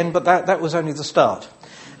that was the end, but that was only the start.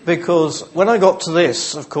 Because when I got to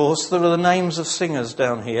this, of course, there are the names of singers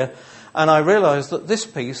down here, and I realised that this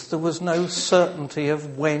piece, there was no certainty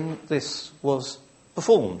of when this was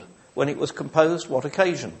performed, when it was composed, what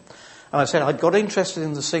occasion. And I said I'd got interested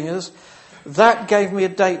in the singers. That gave me a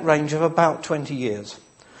date range of about 20 years.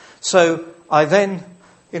 So I then,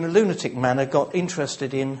 in a lunatic manner, got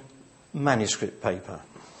interested in manuscript paper,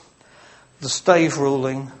 the stave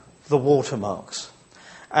ruling, the watermarks.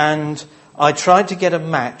 And I tried to get a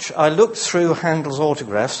match. I looked through Handel's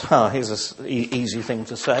autographs. Here's an easy thing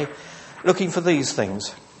to say. Looking for these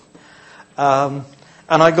things. And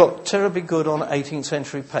I got terribly good on 18th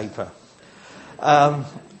century paper.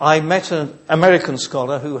 I met an American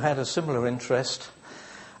scholar who had a similar interest.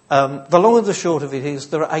 The long and the short of it is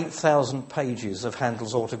there are 8,000 pages of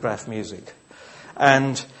Handel's autograph music.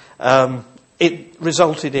 And it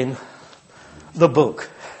resulted in the book,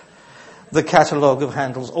 the catalogue of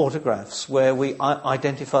Handel's autographs, where we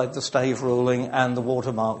identified the stave ruling and the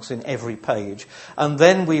watermarks in every page. And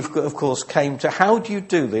then we've, of course, came to how do you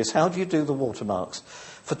do this? How do you do the watermarks?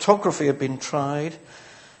 Photography had been tried.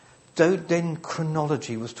 Then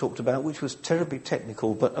chronology was talked about, which was terribly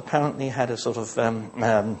technical, but apparently had a sort of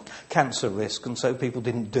cancer risk, and so people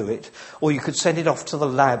didn't do it. Or you could send it off to the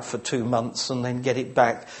lab for 2 months and then get it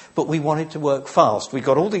back. But we wanted to work fast. We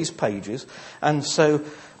got all these pages, and so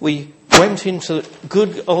we went into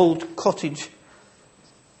good old cottage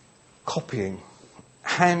copying,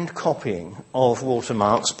 hand copying of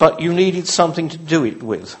watermarks, but you needed something to do it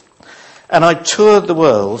with. And I toured the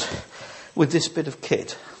world with this bit of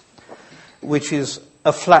kit, which is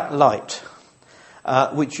a flat light,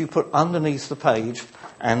 which you put underneath the page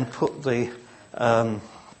and put the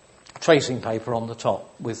tracing paper on the top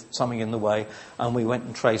with something in the way, and we went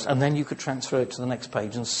and traced, and then you could transfer it to the next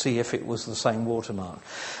page and see if it was the same watermark.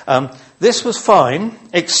 This was fine,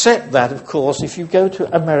 except that, of course, if you go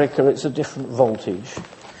to America, it's a different voltage.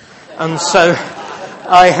 And so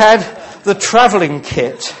I had the travelling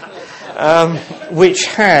kit, which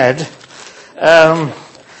had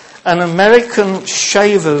an American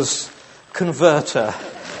shaver's converter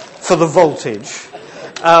for the voltage.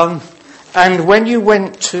 And when you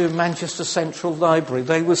went to Manchester Central Library,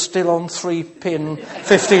 they were still on 3-pin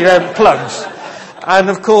 50-amp plugs. And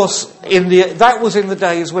of course, that was in the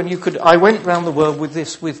days when you could. I went round the world with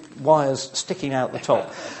this, with wires sticking out the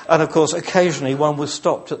top. And of course, occasionally one was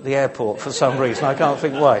stopped at the airport for some reason. I can't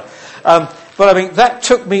think why. But I mean, that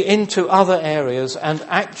took me into other areas, and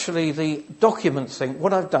actually the document thing,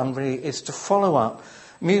 what I've done really is to follow up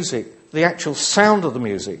music, the actual sound of the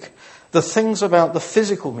music, the things about the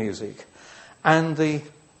physical music, and the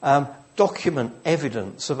document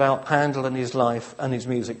evidence about Handel and his life and his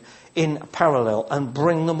music in parallel, and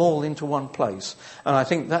bring them all into one place. And I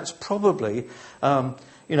think that's probably,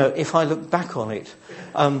 if I look back on it,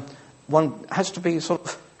 one has to be sort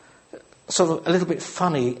of a little bit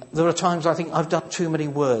funny. There are times I think I've done too many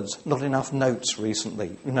words, not enough notes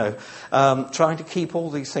recently, trying to keep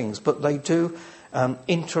all these things. But they do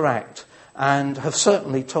interact, and have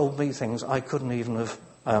certainly told me things I couldn't even have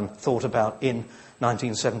thought about in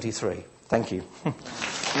 1973. Thank you.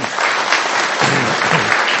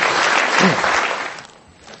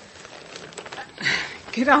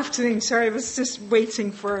 Good afternoon. Sorry, I was just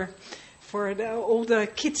waiting for all the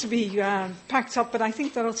kit to be packed up, but I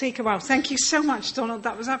think that'll take a while. Thank you so much, Donald.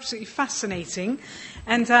 That was absolutely fascinating.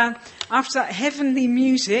 And after that heavenly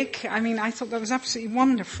music, I thought that was absolutely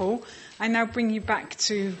wonderful. I now bring you back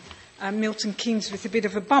to Milton Keynes with a bit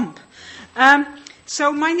of a bump.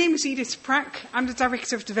 So my name is Edith Prack. I'm the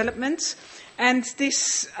Director of Development. And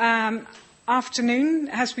this afternoon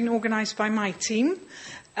has been organised by my team.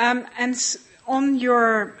 And in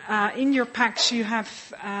your packs you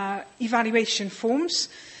have evaluation forms.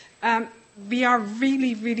 We are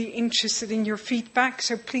really, really interested in your feedback,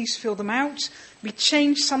 so please fill them out. We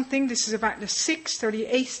changed something. This is about the 6th or the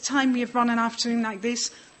 8th time we have run an afternoon like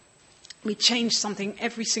this. We change something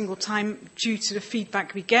every single time due to the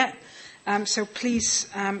feedback we get. So please,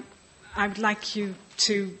 I would like you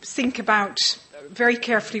to think about very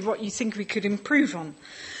carefully what you think we could improve on.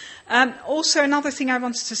 Also, another thing I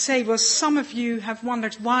wanted to say was some of you have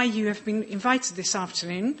wondered why you have been invited this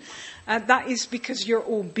afternoon. That is because you're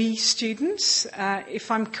all B students,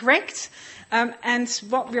 if I'm correct. And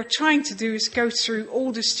what we're trying to do is go through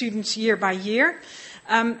all the students year by year.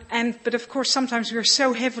 But of course, sometimes we're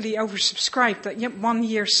so heavily oversubscribed that one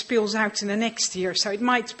year spills out in the next year. So it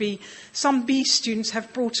might be some B students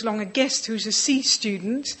have brought along a guest who's a C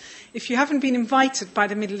student. If you haven't been invited by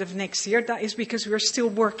the middle of next year, that is because we're still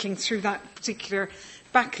working through that particular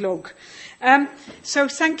backlog. So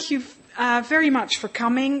thank you very much for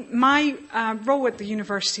coming. My role at the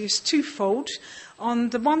university is twofold.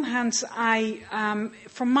 on the one hand,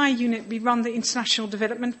 from my unit, we run the international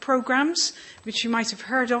development programs, which you might have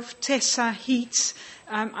heard of, TESA, HEAT.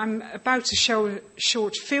 I'm about to show a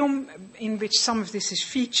short film in which some of this is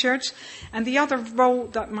featured. And the other role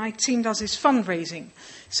that my team does is fundraising.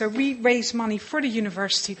 So we raise money for the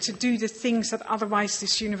university to do the things that otherwise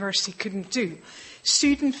this university couldn't do.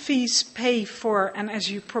 Student fees pay for, and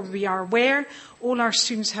as you probably are aware, all our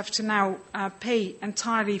students have to now pay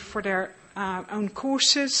entirely for their own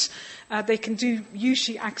courses. They can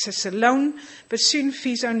usually access a loan, but student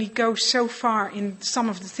fees only go so far in some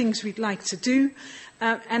of the things we'd like to do.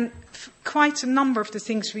 And quite a number of the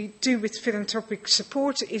things we do with philanthropic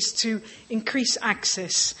support is to increase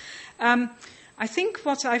access. I think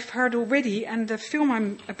what I've heard already, and the film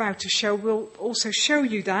I'm about to show will also show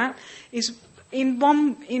you that, is if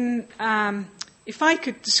I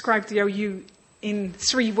could describe the OU in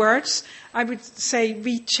 3 words, I would say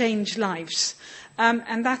we change lives.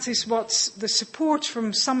 And that is what the support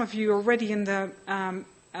from some of you already in the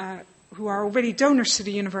who are already donors to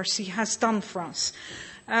the university has done for us.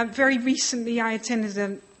 Very recently I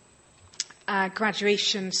attended a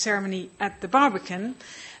graduation ceremony at the Barbican,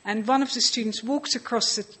 and one of the students walked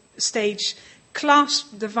across the stage,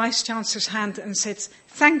 clasped the Vice-Chancellor's hand and said,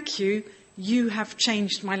 "Thank you, you have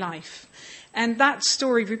changed my life." And that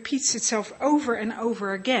story repeats itself over and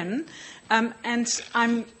over again, and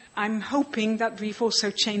I'm hoping that we've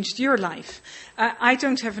also changed your life. I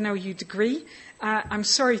don't have an OU degree. I'm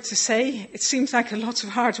sorry to say, it seems like a lot of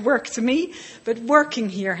hard work to me, but working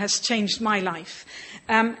here has changed my life.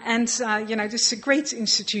 This is a great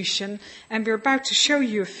institution, and we're about to show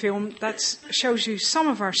you a film that shows you some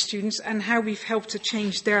of our students and how we've helped to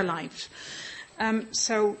change their lives.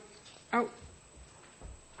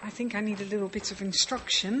 I think I need a little bit of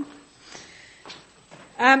instruction.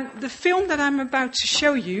 The film that I'm about to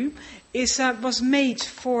show you was made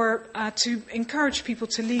to encourage people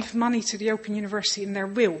to leave money to the Open University in their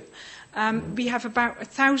will. We have about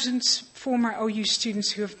 1,000 former OU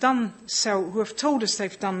students who have done so, who have told us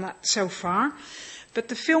they've done that so far. But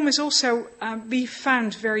the film is also, we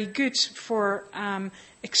found, very good for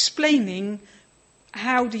explaining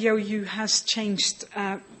how the OU has changed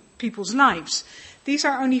people's lives. These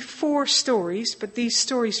are only 4 stories, but these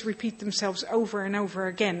stories repeat themselves over and over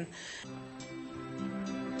again.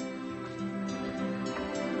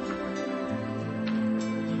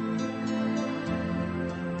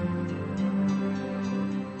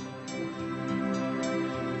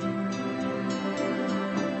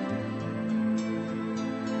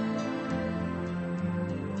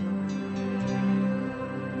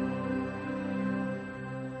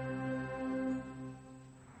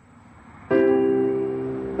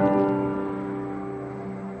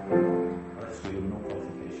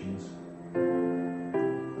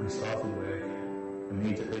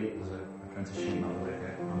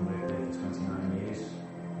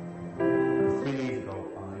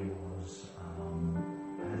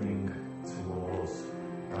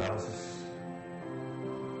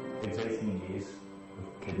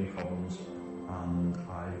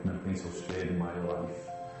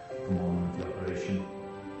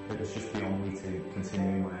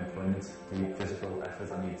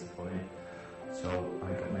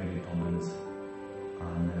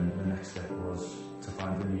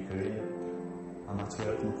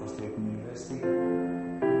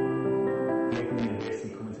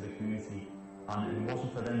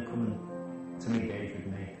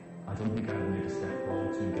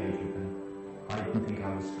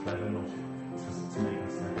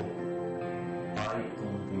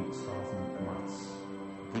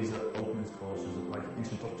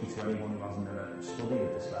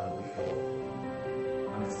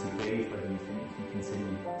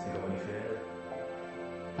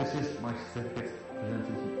 This is my certificate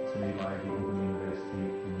presented to me by the Alumni University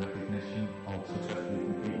in recognition of successfully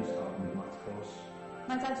completing starting the maths course.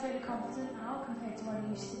 My dad's really confident now compared to what he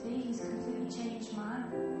used to be. He's a completely changed man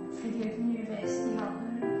through the Open University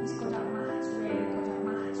helping him. He's good at maths, really good at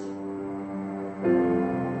maths.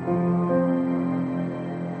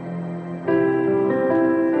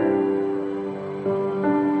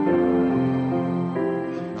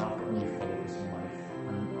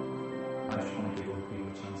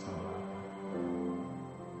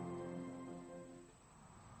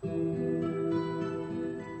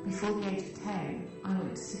 Before the age of 10, I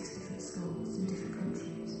went to 6 different schools in different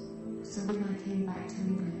countries. So when I came back to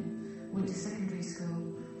England, went to secondary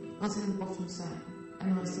school, I was in the bottom set,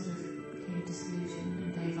 and I sort of became disillusioned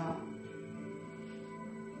and gave up.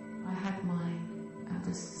 I had my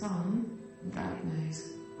eldest son diagnosed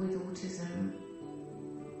with autism.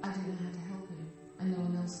 I didn't know how to help him, and no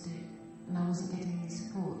one else did. and I wasn't getting any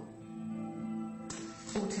support.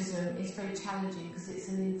 Autism is very challenging because it's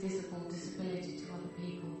an invisible disability to other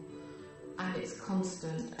people, and it's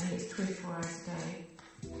constant, and it's 24 hours a day.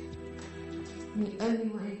 And the only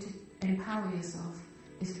way to empower yourself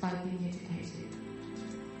is by being educated.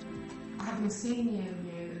 Having seen the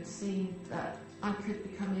OU and seen that I could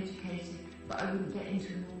become educated, but I wouldn't get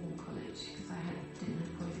into a normal college because didn't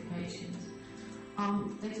have qualifications,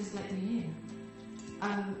 they just let me in.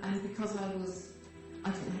 And because I didn't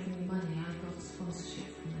have any money, I got a sponsorship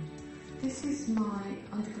from them. This is my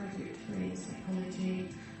undergraduate degree in psychology,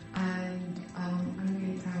 and I'm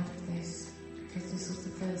really proud of this because this was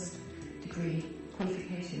the first degree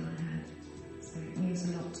qualification I had, so it means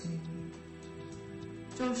a lot to me.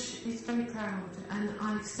 Josh is very proud, and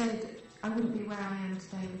I've said I wouldn't be where I am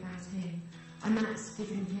today without him, and that's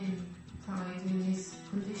given him pride in his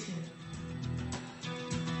condition.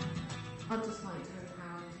 I'd just like to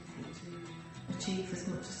empower people to achieve as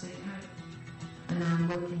much as they can, and now I'm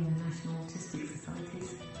working in the National Autistic Societies.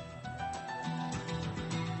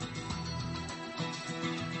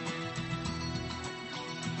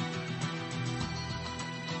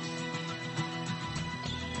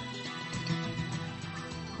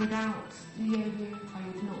 Without the OU, I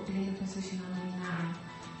would not be in the position I'm in now.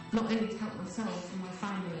 Not only to help myself and my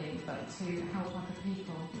family, but to help other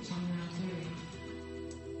people, which I'm now doing.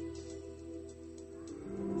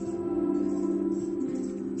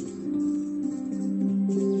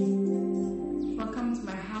 Welcome to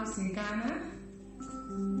my house in Ghana.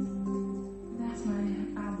 That's my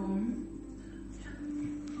album.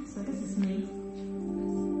 So this is me.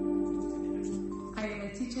 I am a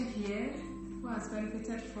teacher here who has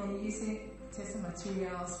benefited from using test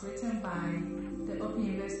materials written by the Open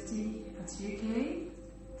University at UK,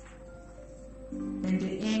 and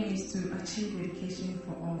the aim is to achieve education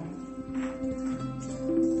for all.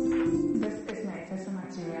 This is my test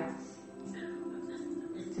materials.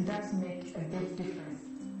 It does make a big difference.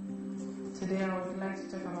 Today I would like to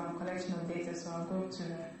talk about collection of data, so I'll go to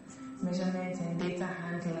measurement and data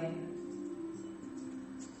handling.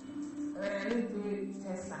 When I look through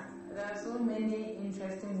Tesla, there are so many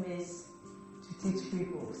interesting ways to teach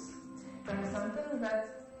people. There are some things that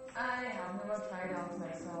I have never tried out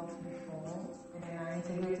myself before, and then I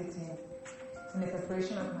integrate it in the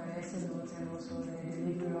preparation of my lesson notes and also in the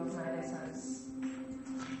delivery of my lessons.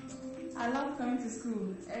 I love coming to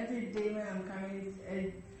school. Every day when I'm coming is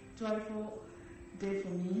a joyful day for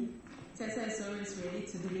me. Tessa is always ready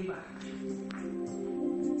to deliver.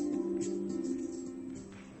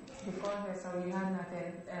 Before her, so we had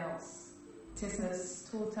nothing else. Tessa's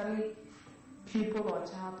totally pupil or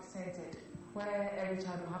child-centered, where every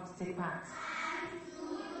child will have to take part.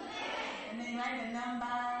 And then write the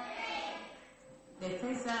number. The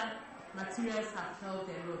Tessa materials have held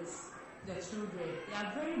their notes. The children, they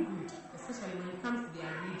are very good, especially when it comes to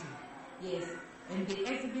their reading. Yes, and they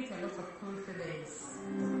exhibit a lot of confidence.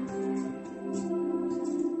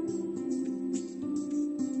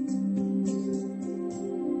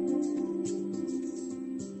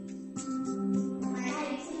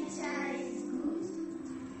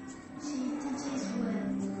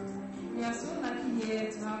 We are so lucky here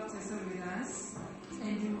to have Tessa with us,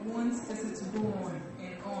 and we want Tessa to go on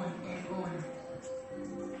and on and on.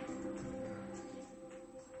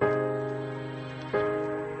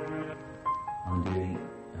 I'm doing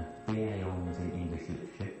a BA Honours in English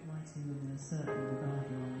Literature. Writing within a certain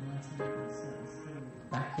guideline, writing within a certain skill.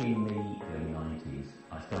 Back in the early 90s,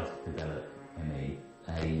 I started to develop ME,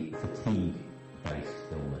 a fatigue-based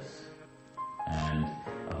illness, and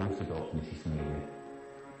I've also got myasthenia.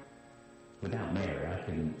 Without Mary, I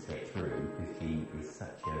couldn't get through because she is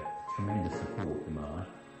such a tremendous support in my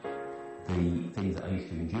life. The things that I used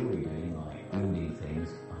to enjoy doing, like building things,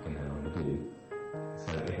 I can no longer do.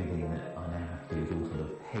 So everything that I now have to do is all sort of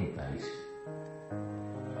head-based.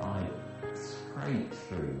 I scraped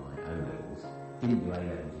through my O-levels, didn't do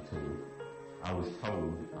A-levels at all. I was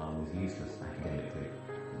told I was useless academically,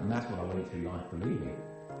 and that's what I went through life believing.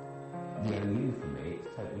 The OU for me, it's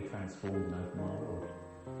totally transformed and opened my world.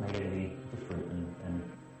 Made everything different and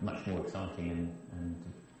much more exciting and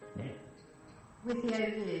yeah. With the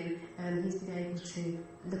OU, he's been able to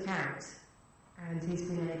look out, and he's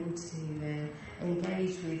been able to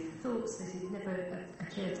engage with thoughts that had never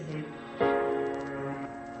occurred to him.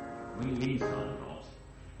 When you're inside a lot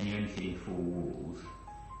and you're only seeing four walls,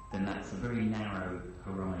 then that's a very narrow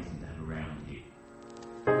horizon to have around you.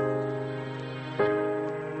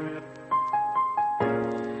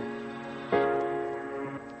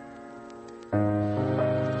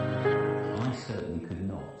 I certainly could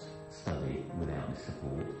not study without this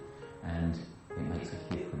support, and it makes a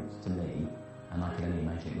difference to me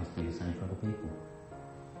for other people.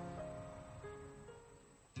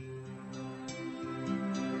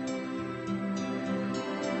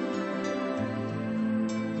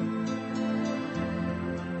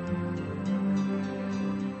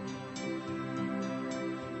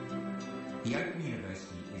 The Open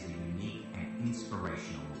University is a unique and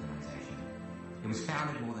inspirational organisation. It was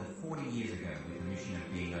founded more than 40 years ago with the mission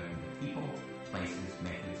of being open to people, places,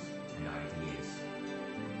 methods and ideas.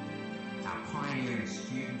 Our pioneering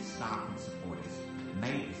students, staff and supporters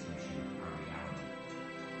made this mission a reality.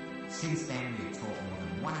 Since then we have taught more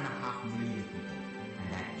than 1.5 million people, and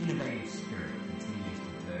that innovative spirit continues to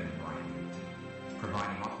burn brightly,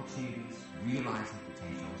 providing opportunities, realising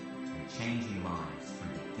potential and changing lives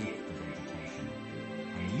through the gift of education.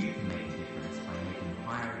 And you can make a difference by making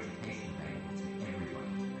higher education available to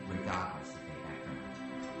everybody, regardless of their background.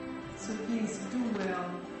 So please do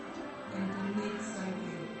well and donate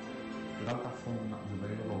something. Without that funding that was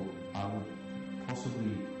available, I would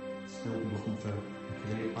possibly still be looking for a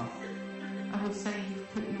career path. I would say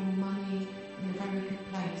you've put your money in a very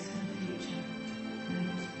good place for the future, and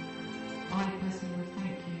I personally would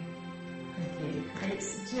thank you. Thank you.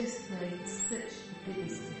 It's just made such the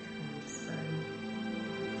biggest difference.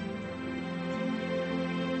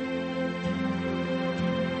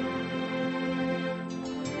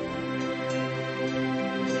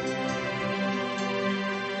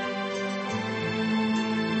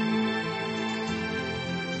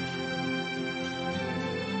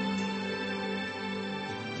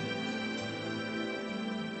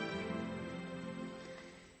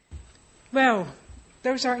 Well,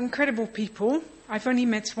 those are incredible people. I've only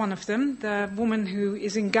met one of them, the woman who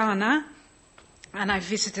is in Ghana, and I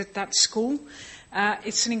visited that school.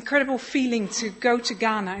 It's an incredible feeling to go to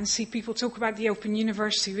Ghana and see people talk about the Open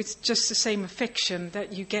University with just the same affection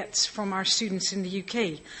that you get from our students in the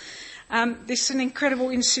UK. This is an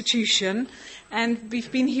incredible institution, and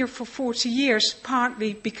we've been here for 40 years,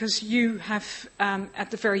 partly because you have, at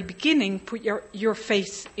the very beginning, put your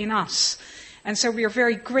faith in us. And so we are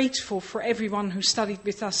very grateful for everyone who studied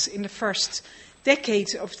with us in the first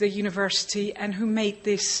decade of the university and who made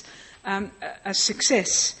this a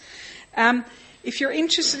success. If you're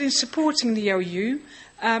interested in supporting the OU,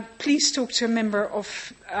 please talk to a member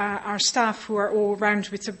of our staff who are all around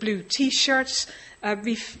with the blue T-shirts.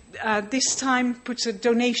 We've this time put a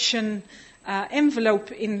donation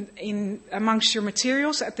envelope in amongst your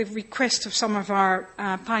materials at the request of some of our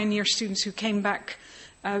pioneer students who came back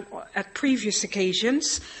at previous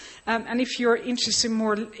occasions. And if you're interested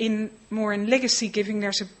more in legacy giving,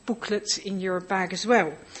 there's a booklet in your bag as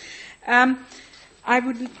well. I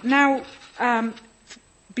would now,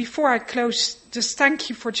 before I close, just thank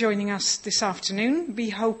you for joining us this afternoon.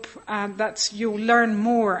 We hope that you'll learn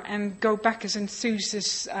more and go back as enthused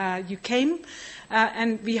as you came.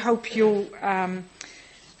 And we hope you'll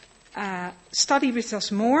study with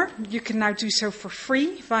us more. You can now do so for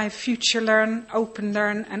free via Future Learn, Open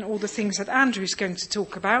Learn, and all the things that Andrew is going to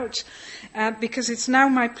talk about. Because it's now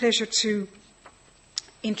my pleasure to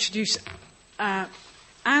introduce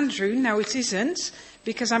Andrew. No, it isn't,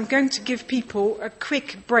 because I'm going to give people a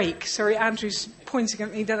quick break. Sorry, Andrew's pointing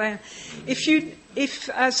at me that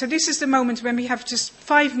so this is the moment when we have just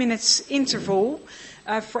 5 minutes interval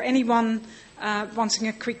for anyone wanting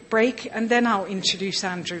a quick break, and then I'll introduce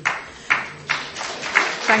Andrew.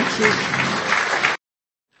 Thank you.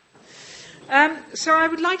 So I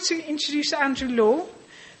would like to introduce Andrew Law,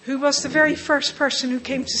 who was the very first person who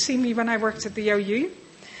came to see me when I worked at the OU.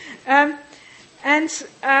 And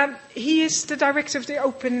he is the director of the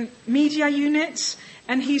Open Media Unit,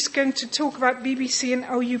 and he's going to talk about BBC and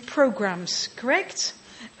OU programs, correct?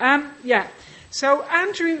 Yeah. So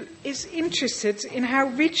Andrew is interested in how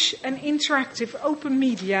rich and interactive open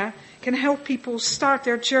media can help people start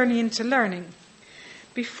their journey into learning.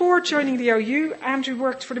 Before joining the OU, Andrew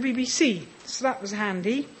worked for the BBC, so that was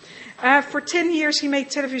handy. For 10 years he made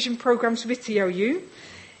television programmes with the OU,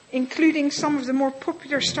 including some of the more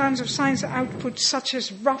popular strands of science output, such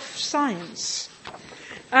as Rough Science.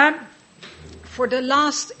 For the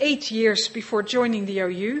last 8 years before joining the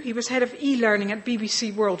OU, he was head of e-learning at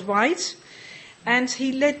BBC Worldwide, and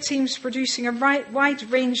he led teams producing a wide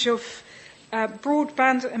range of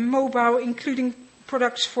broadband and mobile, including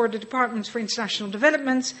products for the Department for International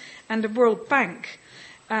Development and the World Bank,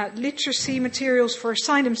 literacy materials for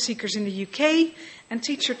asylum seekers in the UK, and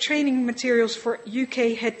teacher training materials for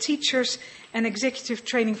UK head teachers and executive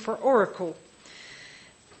training for Oracle.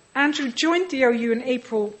 Andrew joined the OU in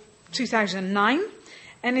April 2009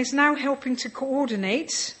 and is now helping to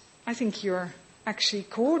coordinate, I think you're actually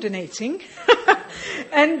coordinating,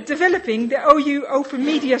 and developing the OU Open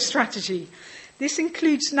Media Strategy. This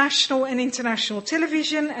includes national and international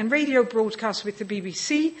television and radio broadcasts with the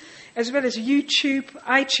BBC, as well as YouTube,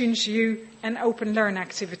 iTunes U, and Open Learn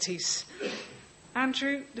activities.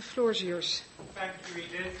 Andrew, the floor is yours. Thank you,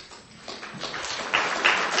 Edith.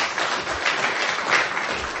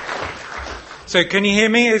 So can you hear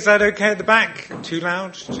me? Is that okay at the back? Too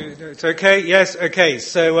loud? It's okay? Yes? Okay.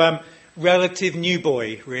 So relative new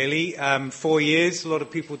boy, really. 4 years. A lot of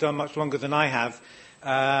people have done much longer than I have.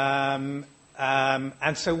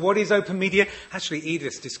 And so what is open media? Actually,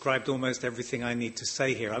 Edith described almost everything I need to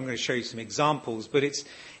say here. I'm going to show you some examples, but it's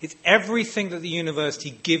everything that the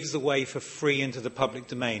university gives away for free into the public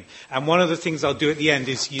domain. And one of the things I'll do at the end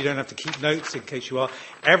is, you don't have to keep notes in case you are,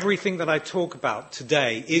 everything that I talk about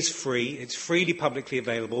today is free. It's freely publicly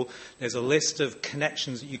available. There's a list of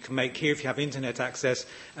connections that you can make here if you have internet access,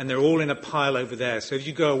 and they're all in a pile over there. So if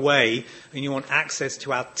you go away and you want access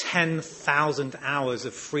to our 10,000 hours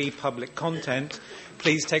of free public content,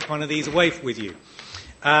 please take one of these away with you.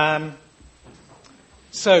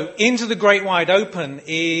 So Into the Great Wide Open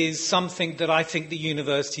is something that I think the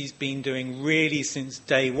university's been doing really since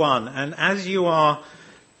day one. And as you are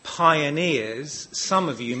pioneers, some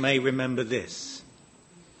of you may remember this.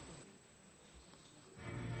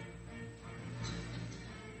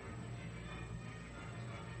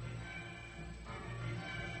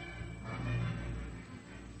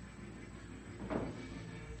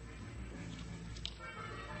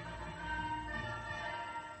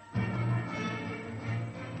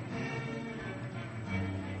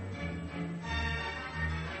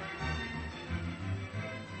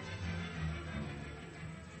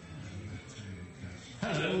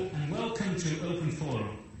 Hello and welcome to Open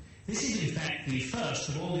Forum. This is in fact the first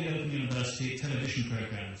of all the Open University television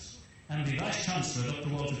programmes, and the Vice-Chancellor, Dr.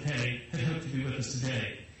 Walter Perry, had hoped to be with us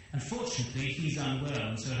today. Unfortunately, he's unwell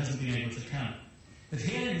and so hasn't been able to come. But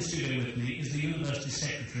here in the studio with me is the University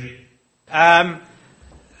Secretary.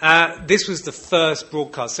 This was the first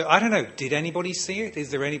broadcast. So I don't know, did anybody see it? Is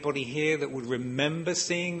there anybody here that would remember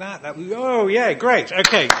seeing that? Oh, yeah, great.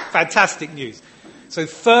 Okay, fantastic news. So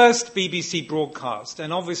first BBC broadcast,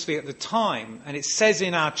 and obviously at the time, and it says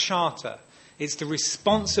in our charter, it's the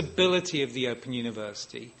responsibility of the Open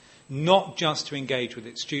University not just to engage with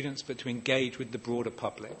its students, but to engage with the broader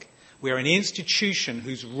public. We are an institution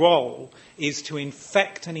whose role is to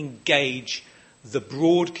infect and engage the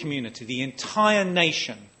broad community, the entire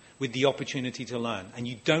nation, with the opportunity to learn. And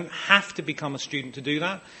you don't have to become a student to do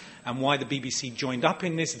that. And why the BBC joined up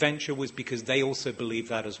in this venture was because they also believe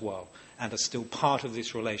that as well and are still part of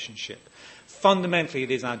this relationship. Fundamentally,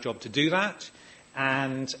 it is our job to do that.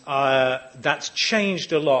 And that's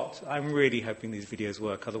changed a lot. I'm really hoping these videos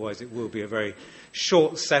work. Otherwise, it will be a very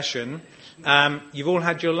short session. You've all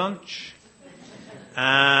had your lunch?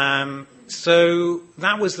 So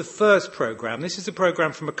that was the first programme. This is a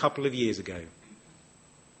programme from a couple of years ago.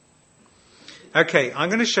 Okay, I'm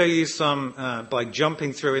going to show you some by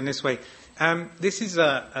jumping through in this way. This is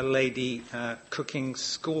a lady cooking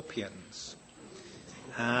scorpions.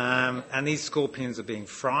 And these scorpions are being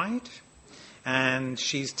fried. And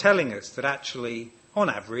she's telling us that actually,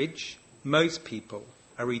 on average, most people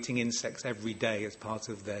are eating insects every day as part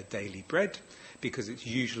of their daily bread, because it's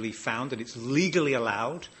usually found and it's legally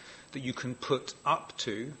allowed that you can put up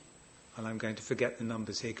to, and I'm going to forget the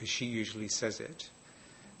numbers here because she usually says it,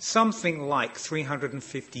 something like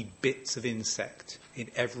 350 bits of insect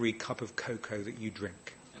in every cup of cocoa that you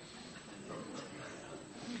drink.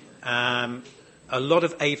 A lot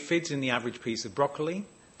of aphids in the average piece of broccoli.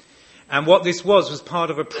 And what this was part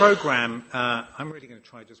of a program. I'm really going to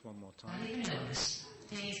try just one more time. How do you notice?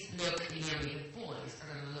 These look yummy. The boys are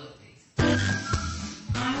going to love these.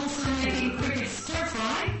 I'm also making cricket stir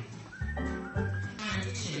fry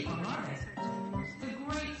and chili con carne. The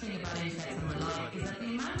great thing about insects and malaria is that the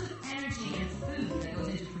amount of energy and food that goes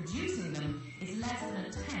into producing them is less than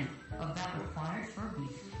a tenth of that required for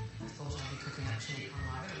beef. I thought I'd be cooking up chili con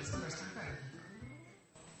carne. It was the first time for everything.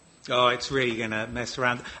 Oh, it's really going to mess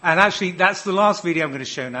around. And actually, that's the last video I'm going to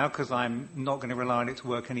show now because I'm not going to rely on it to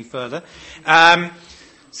work any further.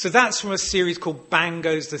 So that's from a series called Bang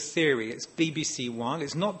Goes the Theory. It's BBC One.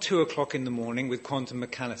 It's not 2 o'clock in the morning with quantum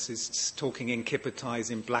mechanicists talking in kipper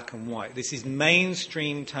ties in black and white. This is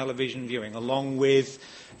mainstream television viewing along with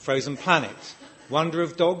Frozen Planet. Wonder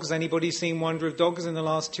of Dogs. Anybody seen Wonder of Dogs in the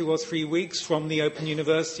last 2 or 3 weeks from the Open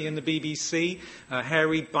University and the BBC?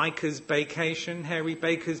 Harry Baker's Vacation,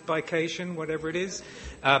 whatever it is.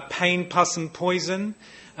 Pain, Pus and Poison.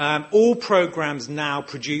 All programmes now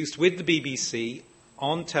produced with the BBC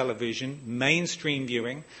on television, mainstream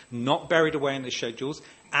viewing, not buried away in the schedules,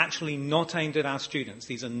 actually not aimed at our students.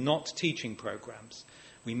 These are not teaching programmes.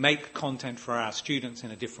 We make content for our students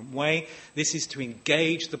in a different way. This is to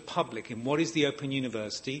engage the public in what is the Open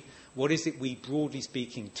University, what is it we, broadly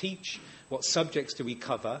speaking, teach, what subjects do we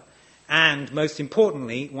cover, and most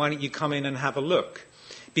importantly, why don't you come in and have a look?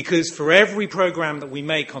 Because for every programme that we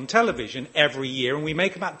make on television every year, and we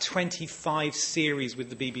make about 25 series with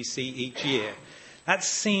the BBC each year, that's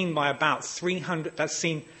seen by about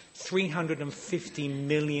 350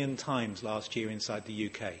 million times last year inside the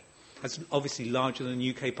UK. That's obviously larger than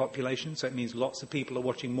the UK population, so it means lots of people are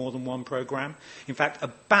watching more than one programme. In fact,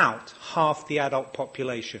 about half the adult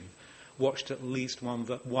population watched at least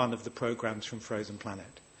one of the programmes from Frozen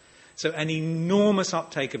Planet. So an enormous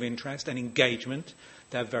uptake of interest and engagement.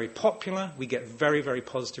 They're very popular. We get very, very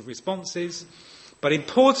positive responses. But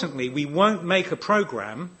importantly, we won't make a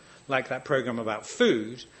programme like that programme about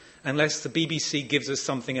food unless the BBC gives us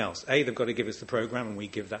something else. They've got to give us the programme, and we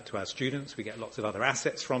give that to our students. We get lots of other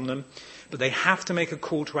assets from them. But they have to make a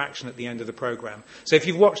call to action at the end of the programme. So if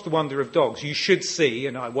you've watched The Wonder of Dogs, you should see,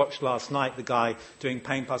 and I watched last night the guy doing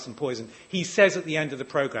Pain, Pus and Poison, he says at the end of the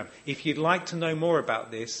programme, if you'd like to know more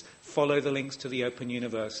about this, follow the links to the Open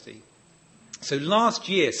University. So last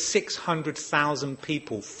year, 600,000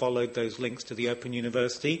 people followed those links to the Open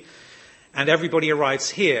University. And everybody arrives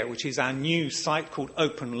here, which is our new site called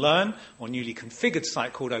Open Learn, or newly configured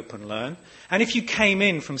site called Open Learn. And if you came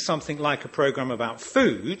in from something like a programme about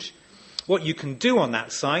food, what you can do on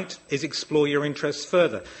that site is explore your interests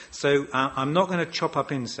further. So I'm not going to chop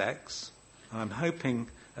up insects. I'm hoping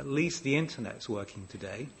at least the internet's working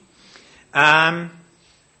today.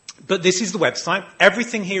 But this is the website.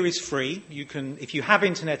 Everything here is free. You can, if you have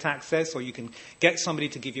internet access, or you can get somebody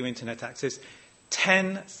to give you internet access,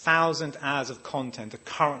 10,000 hours of content are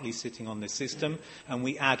currently sitting on this system, and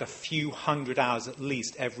we add a few hundred hours at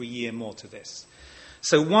least every year more to this.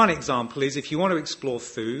 So one example is if you want to explore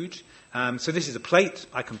food, so this is a plate,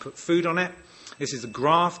 I can put food on it. This is a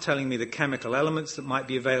graph telling me the chemical elements that might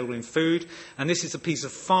be available in food, and this is a piece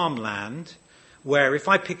of farmland where if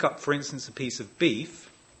I pick up, for instance, a piece of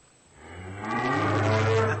beef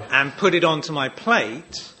and put it onto my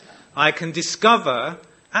plate, I can discover,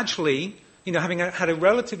 actually, having had a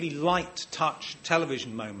relatively light touch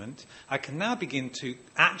television moment, I can now begin to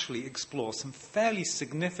actually explore some fairly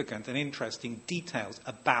significant and interesting details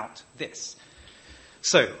about this.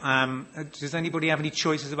 So, does anybody have any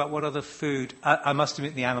choices about what other food? I must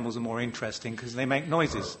admit the animals are more interesting because they make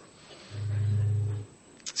noises.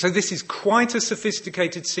 So this is quite a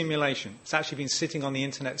sophisticated simulation. It's actually been sitting on the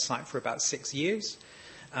internet site for about 6 years.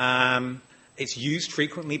 It's used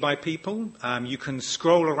frequently by people. You can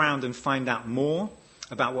scroll around and find out more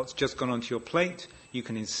about what's just gone onto your plate. You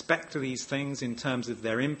can inspect these things in terms of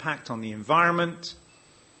their impact on the environment,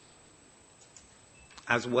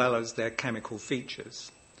 as well as their chemical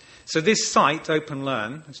features. So this site, Open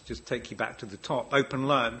Learn, let's just take you back to the top. Open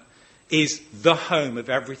Learn is the home of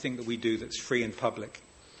everything that we do that's free and public.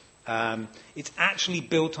 It's actually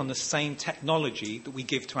built on the same technology that we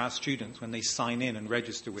give to our students when they sign in and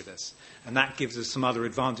register with us. And that gives us some other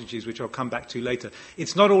advantages, which I'll come back to later.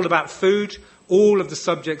 It's not all about food. All of the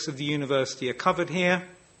subjects of the university are covered here.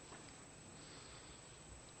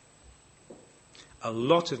 A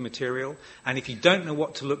lot of material. And if you don't know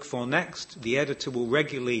what to look for next, the editor will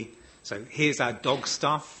regularly... So here's our dog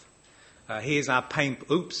stuff. Here's our pain,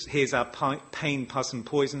 pus and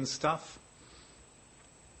poison stuff.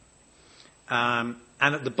 And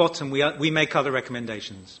at the bottom, we make other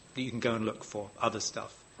recommendations that you can go and look for, other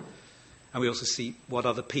stuff. And we also see what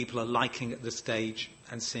other people are liking at the stage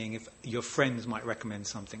and seeing if your friends might recommend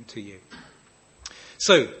something to you.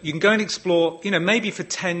 So you can go and explore, maybe for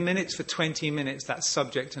 10 minutes, for 20 minutes, that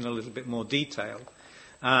subject in a little bit more detail.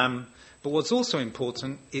 But what's also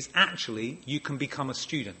important is actually you can become a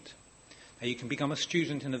student. Now, you can become a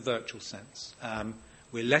student in a virtual sense.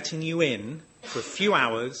 We're letting you in for a few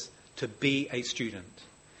hours to be a student.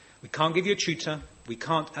 We can't give you a tutor. We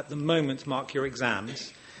can't, at the moment, mark your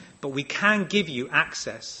exams. But we can give you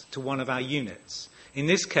access to one of our units. In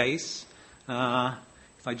this case,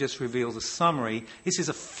 if I just reveal the summary, this is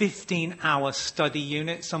a 15-hour study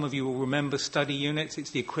unit. Some of you will remember study units.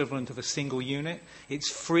 It's the equivalent of a single unit. It's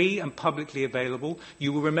free and publicly available.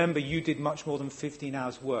 You will remember you did much more than 15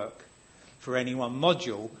 hours work for any one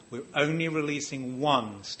module. We're only releasing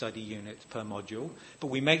one study unit per module, but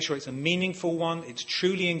we make sure it's a meaningful one, it's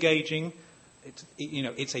truly engaging,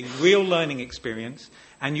 it's a real learning experience,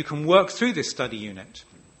 and you can work through this study unit.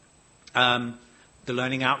 The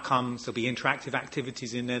learning outcomes, there'll be interactive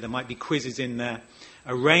activities in there might be quizzes in there,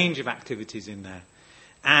 a range of activities in there.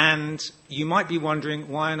 And you might be wondering,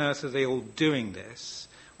 why on earth are they all doing this?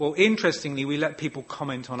 Well, interestingly, we let people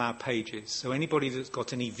comment on our pages. So anybody that's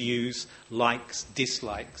got any views, likes,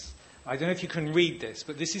 dislikes. I don't know if you can read this,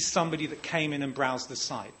 but this is somebody that came in and browsed the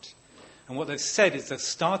site. And what they've said is they've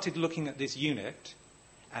started looking at this unit,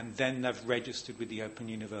 and then they've registered with the Open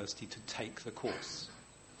University to take the course.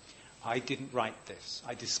 I didn't write this.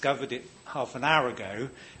 I discovered it half an hour ago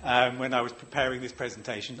when I was preparing this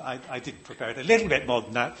presentation. I did prepare it a little bit more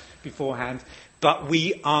than that beforehand. But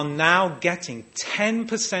we are now getting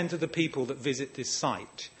 10% of the people that visit this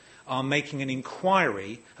site are making an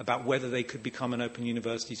inquiry about whether they could become an Open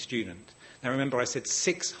University student. Now remember, I said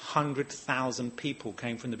 600,000 people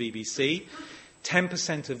came from the BBC.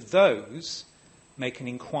 10% of those make an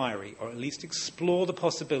inquiry, or at least explore the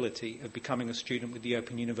possibility of becoming a student with the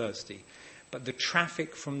Open University. But the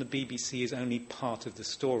traffic from the BBC is only part of the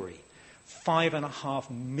story. 5.5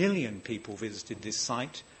 million people visited this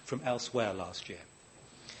site from elsewhere last year.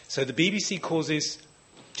 So the BBC causes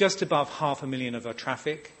just above 500,000 of our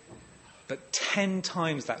traffic, but 10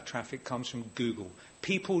 times that traffic comes from Google.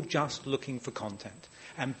 People just looking for content.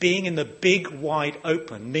 And being in the big, wide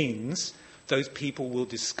open means those people will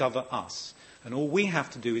discover us. And all we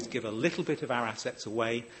have to do is give a little bit of our assets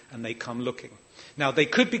away, and they come looking. Now, they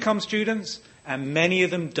could become students, and many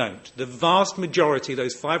of them don't. The vast majority,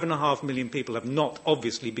 those 5.5 million people, have not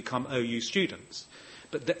obviously become OU students.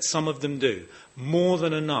 But some of them do. More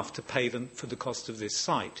than enough to pay them for the cost of this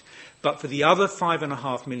site. But for the other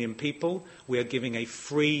 5.5 million people, we are giving a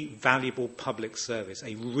free, valuable public service,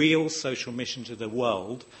 a real social mission to the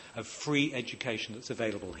world of free education that's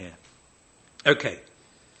available here. Okay.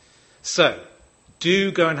 So,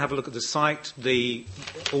 do go and have a look at the site.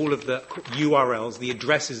 All of the URLs, the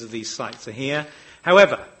addresses of these sites are here.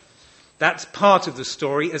 However, that's part of the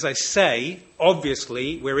story. As I say,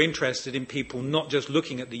 obviously, we're interested in people not just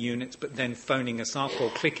looking at the units, but then phoning us up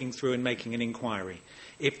or clicking through and making an inquiry.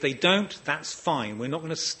 If they don't, that's fine. We're not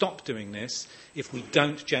going to stop doing this if we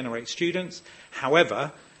don't generate students.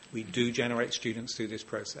 However, we do generate students through this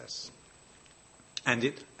process. And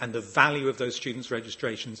the value of those students'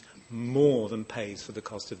 registrations more than pays for the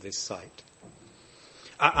cost of this site.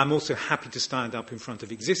 I'm also happy to stand up in front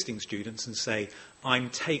of existing students and say,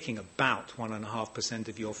 I'm taking about 1.5%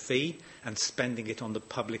 of your fee and spending it on the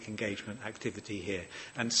public engagement activity here.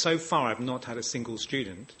 And so far, I've not had a single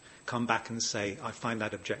student come back and say, I find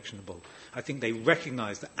that objectionable. I think they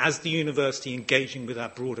recognise that as the university engaging with our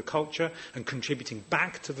broader culture and contributing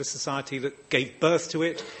back to the society that gave birth to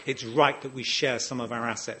it, it's right that we share some of our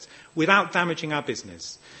assets without damaging our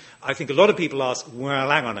business. I think a lot of people ask,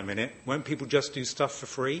 well, hang on a minute, won't people just do stuff for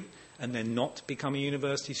free and then not become a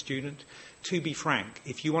university student? To be frank,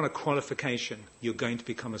 if you want a qualification, you're going to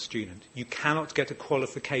become a student. You cannot get a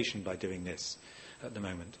qualification by doing this at the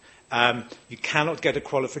moment. You cannot get a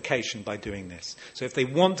qualification by doing this. So if they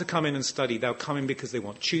want to come in and study, they'll come in because they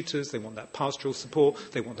want tutors, they want that pastoral support,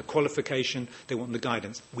 they want the qualification, they want the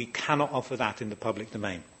guidance. We cannot offer that in the public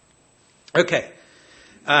domain. Okay.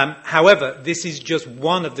 However, this is just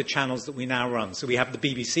one of the channels that we now run. So we have the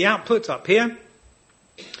BBC output up here,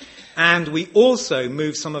 and we also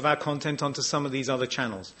move some of our content onto some of these other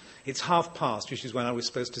channels. It's past, which is when I was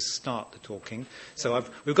supposed to start the talking. So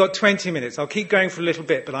we've got 20 minutes. I'll keep going for a little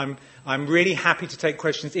bit, but I'm really happy to take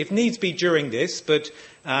questions if needs be during this. But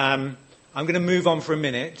I'm going to move on for a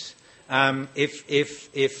minute.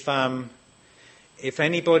 If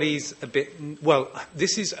anybody's a bit, well,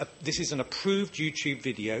 this is an approved YouTube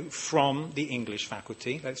video from the English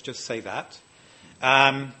faculty. Let's just say that.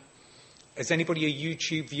 Is anybody a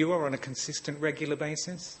YouTube viewer on a consistent, regular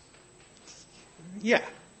basis? Yeah.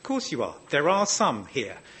 Of course you are. There are some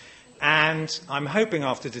here. And I'm hoping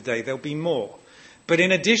after today there'll be more. But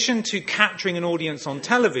in addition to capturing an audience on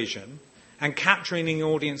television and capturing an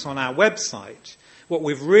audience on our website, what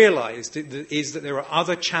we've realised is that there are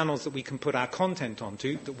other channels that we can put our content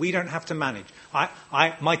onto that we don't have to manage.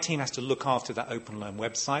 My team has to look after that Open Learn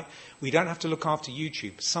website. We don't have to look after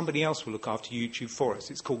YouTube. Somebody else will look after YouTube for us.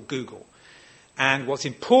 It's called Google. And what's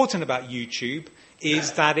important about YouTube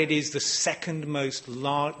is that it is the second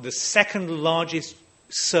largest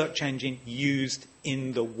search engine used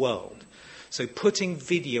in the world. So putting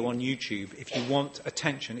video on YouTube, if you want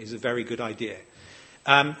attention, is a very good idea.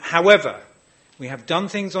 However, we have done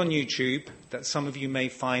things on YouTube that some of you may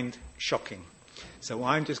find shocking. So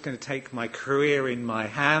I'm just going to take my career in my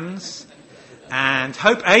hands and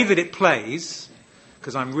hope, that it plays,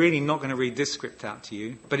 because I'm really not going to read this script out to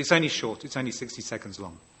you, but it's only short. It's only 60 seconds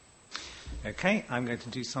long. Okay, I'm going to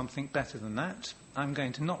do something better than that. I'm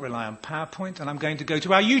going to not rely on PowerPoint, and I'm going to go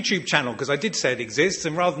to our YouTube channel, because I did say it exists,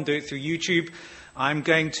 and rather than do it through YouTube, I'm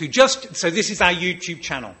going to so this is our YouTube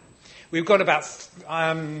channel. We've got about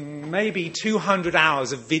maybe 200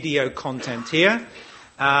 hours of video content here.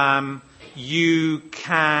 You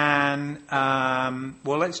can,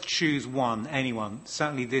 well, let's choose one, anyone.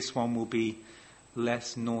 Certainly this one will be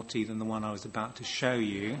less naughty than the one I was about to show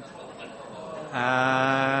you.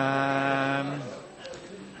 I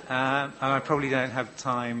probably don't have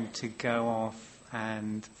time to go off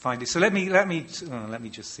and find it. So let me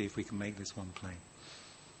just see if we can make this one play.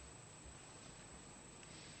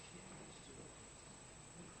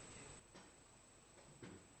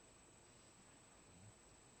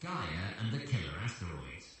 Gaia and the killer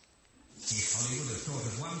asteroids. If Hollywood has taught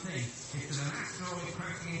us one thing, it's that an asteroid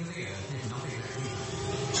crashing into the Earth is not exactly bad.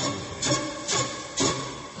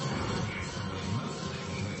 The asteroids most likely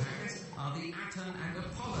to attack us are the Atom and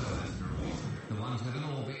Apollo asteroids, the ones with an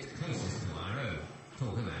orbit closest to our own.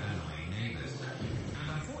 Talk about annoying neighbours. And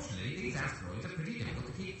unfortunately, these asteroids are pretty difficult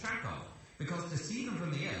to keep track of, because to see them from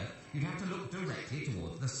the Earth, you'd have to look directly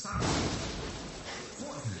towards the Sun.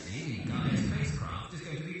 Fortunately, the Gaia spacecraft is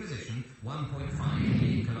going to be positioned 1.5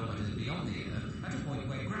 million kilometres beyond the Earth at a point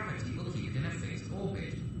where gravity will keep it in a fixed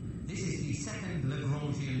orbit. This is the second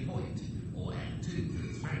Lagrangian point, or L2 to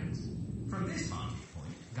its friends. From this vantage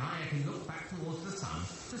point, Gaia can look back towards the Sun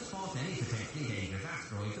to spot any potentially dangerous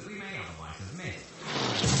asteroids that we may otherwise have missed.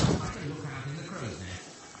 I can look out in the crow's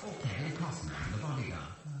nest, or Kevin Costner and the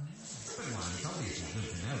bodyguard. But while it's obviously good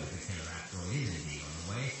to know if a killer asteroid is indeed on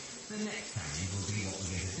the way, the next challenge will be what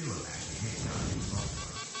we're going to do about it this time.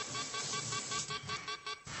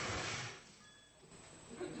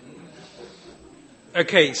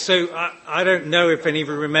 Okay, so I don't know if any of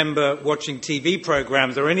you remember watching TV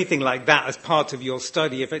programs or anything like that as part of your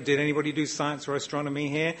study. Did anybody do science or astronomy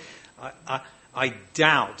here? I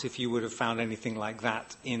doubt if you would have found anything like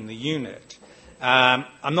that in the unit. I'm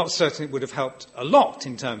not certain it would have helped a lot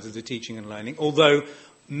in terms of the teaching and learning, although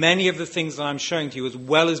many of the things that I'm showing to you, as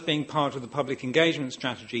well as being part of the public engagement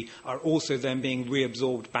strategy, are also then being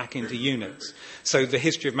reabsorbed back into units. So the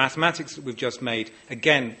history of mathematics that we've just made,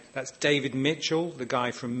 again, that's David Mitchell, the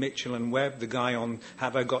guy from Mitchell and Webb, the guy on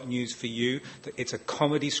Have I Got News for You. It's a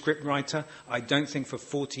comedy scriptwriter. I don't think for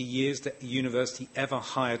 40 years that a university ever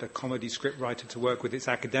hired a comedy scriptwriter to work with its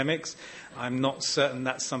academics. I'm not certain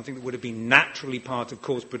that's something that would have been naturally part of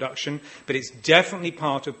course production, but it's definitely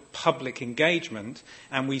part of public engagement,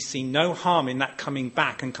 and we see no harm in that coming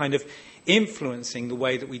back and kind of influencing the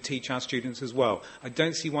way that we teach our students as well. I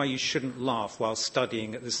don't see why you shouldn't laugh while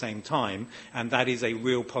studying at the same time, and that is a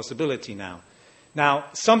real possibility now. Now,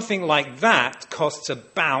 something like that costs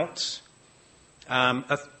about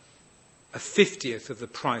a 50th of the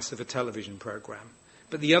price of a television program.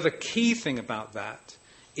 But the other key thing about that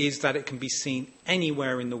is that it can be seen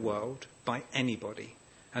anywhere in the world by anybody.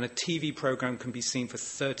 And a TV program can be seen for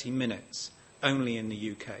 30 minutes only in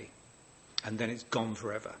the UK. And then it's gone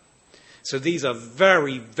forever. So these are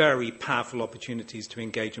very, very powerful opportunities to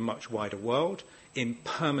engage a much wider world in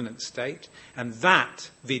permanent state. And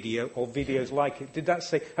that video, or videos like it, did that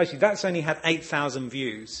say... Actually, that's only had 8,000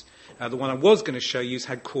 views. The one I was going to show you has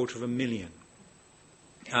had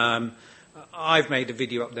 250,000. I've made a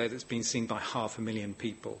video up there that's been seen by 500,000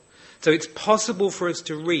 people. So it's possible for us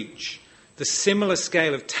to reach the similar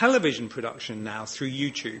scale of television production now through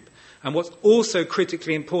YouTube. And what's also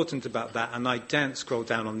critically important about that, and I daren't scroll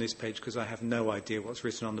down on this page because I have no idea what's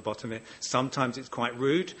written on the bottom of it. Sometimes it's quite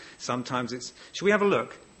rude. Sometimes it's... Shall we have a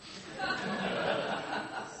look?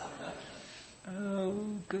 Oh,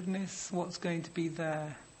 goodness, what's going to be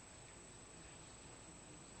there?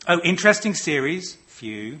 Oh, interesting series.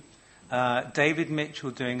 Few. David Mitchell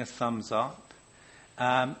doing a thumbs up.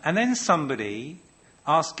 And then somebody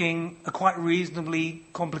asking a quite reasonably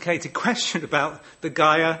complicated question about the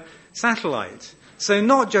Gaia satellite. So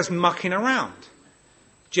not just mucking around,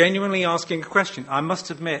 genuinely asking a question. I must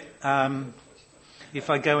admit, if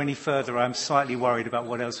I go any further, I'm slightly worried about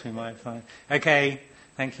what else we might find. Okay,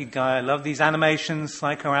 thank you, Gaia. I love these animations,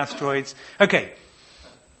 psychoasteroids. Okay,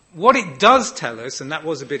 what it does tell us, and that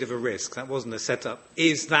was a bit of a risk, that wasn't a setup,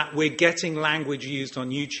 is that we're getting language used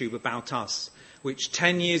on YouTube about us, which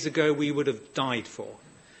 10 years ago we would have died for.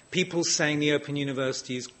 People saying the Open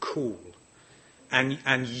University is cool.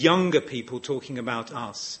 And younger people talking about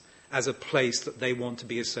us as a place that they want to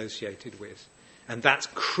be associated with. And that's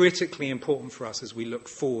critically important for us as we look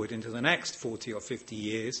forward into the next 40 or 50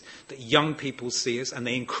 years, that young people see us, and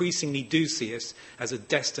they increasingly do see us, as a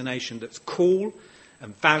destination that's cool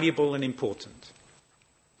and valuable and important.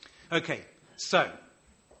 Okay, so...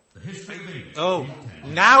 The history of English. Oh,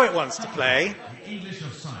 now it wants to play. The English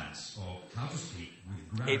of science, or how to speak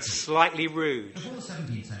with gravity. It's slightly rude. Before the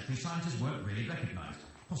 17th century, scientists weren't really recognised,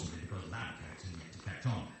 possibly because lab coats had yet to catch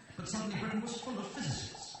on. But suddenly Britain was full of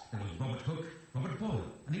physicists. There was Robert Hooke, Robert Boyle,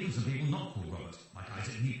 and even some people not called Robert, like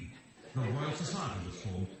Isaac Newton. The Royal Society was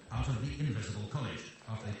formed out of the Invisible College,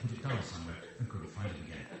 after they put it down somewhere and couldn't find it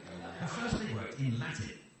again. At first they worked in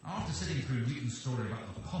Latin. After sitting through Newton's story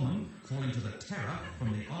about the common falling to the terror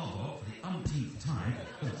from the arbor for the umpteenth time,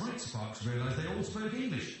 the bright sparks realised they all spoke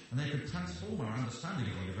English, and they could transform our understanding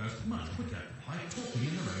of the universe much quicker by talking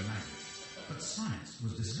in their own language. But science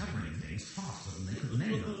was discovering things faster than they could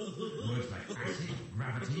name them. Words like acid,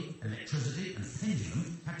 gravity, electricity, and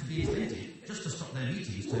pendulum had to be invented just to stop their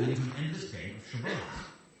meetings turning into an endless game of charades.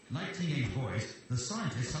 Like teenage boys, the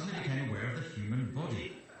scientists suddenly became aware of the human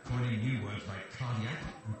body, coining new words like cardiac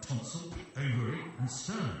and tonsil, ovary and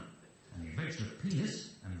sternum. And the invention of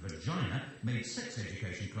penis and vagina made sex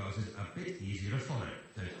education classes a bit easier to follow,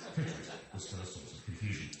 though clitoris was still a source of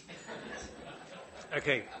confusion.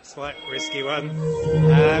 Okay, slight risky one.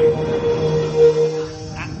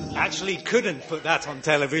 Actually couldn't put that on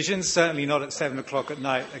television, certainly not at 7 o'clock at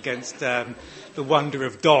night against the wonder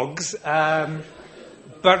of dogs.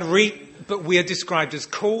 But we are described as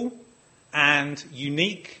cool and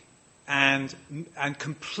unique and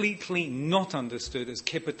completely not understood as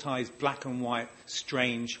Kippertized black and white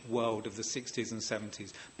strange world of the 60s and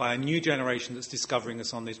 70s by a new generation that's discovering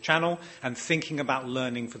us on this channel and thinking about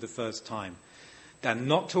learning for the first time. They're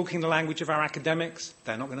not talking the language of our academics.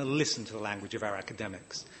 They're not going to listen to the language of our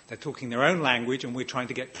academics. They're talking their own language, and we're trying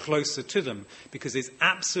to get closer to them because there's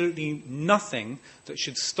absolutely nothing that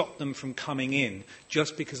should stop them from coming in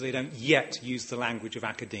just because they don't yet use the language of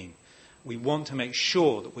academe. We want to make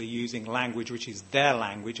sure that we're using language which is their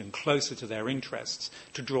language and closer to their interests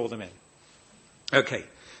to draw them in. Okay,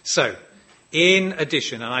 so in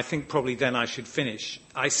addition, and I think probably then I should finish,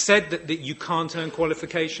 I said that you can't earn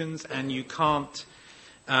qualifications and you can't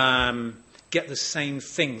get the same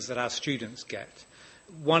things that our students get.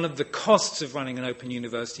 One of the costs of running an open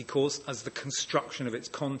university course is the construction of its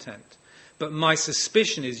content. But my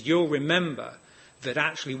suspicion is you'll remember that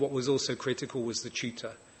actually what was also critical was the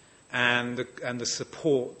tutor and the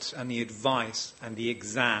support and the advice and the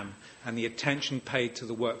exam and the attention paid to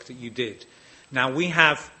the work that you did. Now we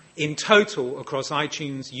have, in total, across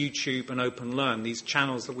iTunes, YouTube and Open Learn, these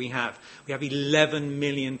channels that we have 11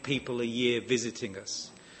 million people a year visiting us.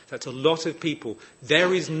 That's a lot of people.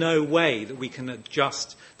 There is no way that we can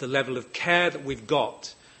adjust the level of care that we've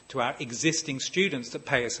got to our existing students that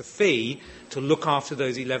pay us a fee to look after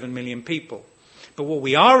those 11 million people. But what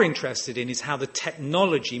we are interested in is how the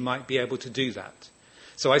technology might be able to do that.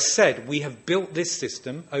 So I said we have built this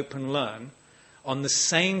system, Open Learn, on the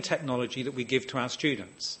same technology that we give to our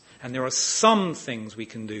students. And there are some things we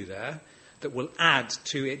can do there that will add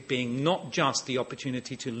to it being not just the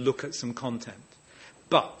opportunity to look at some content.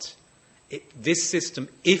 But this system,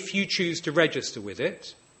 if you choose to register with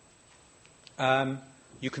it,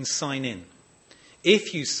 you can sign in.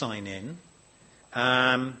 If you sign in,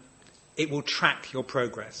 it will track your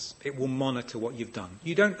progress. It will monitor what you've done.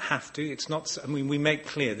 You don't have to. It's not. I mean, we make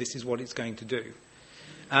clear this is what it's going to do.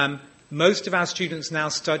 Most of our students now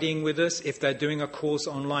studying with us, if they're doing a course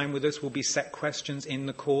online with us, will be set questions in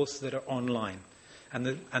the course that are online. And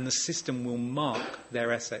the system will mark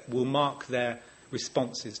their essay, will mark their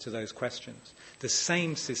responses to those questions. The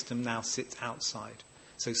same system now sits outside.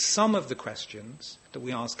 So some of the questions that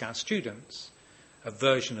we ask our students, a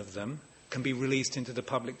version of them, can be released into the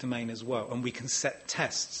public domain as well. And we can set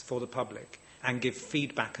tests for the public and give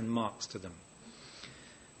feedback and marks to them.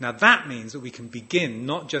 Now that means that we can begin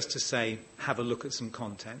not just to say, have a look at some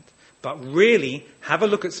content, but really have a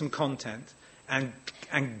look at some content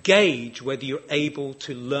and gauge whether you're able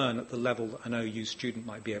to learn at the level that an OU student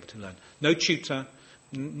might be able to learn. No tutor,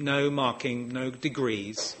 no marking, no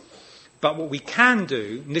degrees. But what we can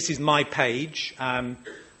do, and this is my page,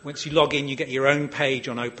 once you log in you get your own page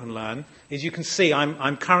on Open Learn, is you can see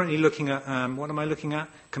I'm currently looking at, what am I looking at?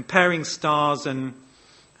 Comparing stars and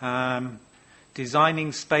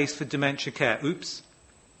designing space for dementia care. Oops.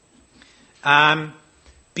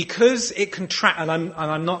 Because it can track, and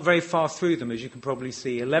I'm not very far through them, as you can probably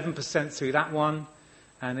see, 11% through that one,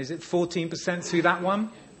 and is it 14% through that one?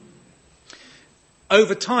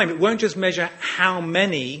 Over time, it won't just measure how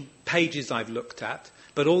many pages I've looked at,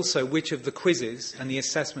 but also which of the quizzes and the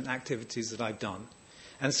assessment activities that I've done.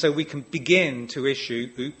 And so we can begin to issue,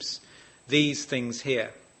 these things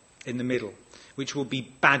here in the middle, which will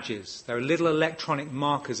be badges. They're little electronic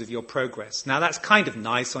markers of your progress. Now, that's kind of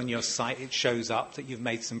nice on your site. It shows up that you've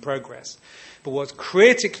made some progress. But what's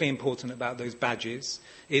critically important about those badges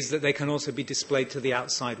is that they can also be displayed to the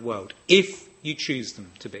outside world, if you choose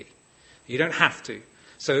them to be. You don't have to.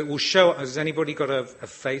 So it will show. Has anybody got a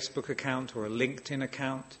Facebook account or a LinkedIn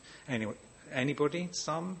account? Anybody?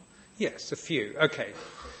 Some? Yes, a few. Okay.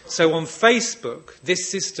 So on Facebook,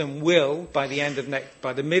 this system will, by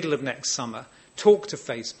the middle of next summer, talk to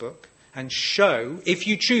Facebook and show, if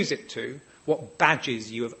you choose it to, what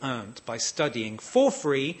badges you have earned by studying for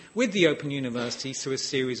free with the Open University through a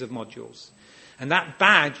series of modules. And that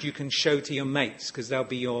badge you can show to your mates because they'll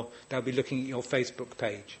be looking at your Facebook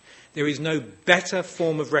page. There is no better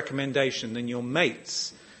form of recommendation than your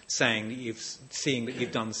mates seeing that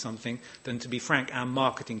you've done something than, to be frank, our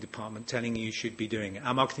marketing department telling you should be doing it.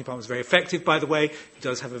 Our marketing department is very effective, by the way. It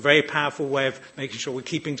does have a very powerful way of making sure we're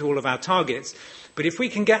keeping to all of our targets. But if we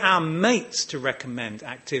can get our mates to recommend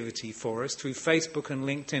activity for us through Facebook and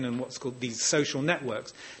LinkedIn and what's called these social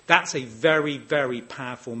networks, that's a very, very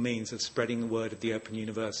powerful means of spreading the word of the Open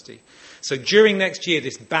University. So during next year,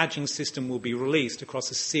 this badging system will be released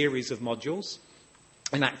across a series of modules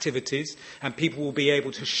and activities, and people will be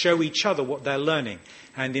able to show each other what they're learning.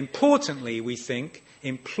 And importantly, we think,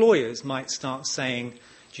 employers might start saying,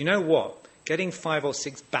 do you know what? Getting 5 or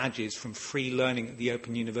 6 badges from free learning at the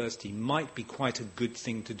Open University might be quite a good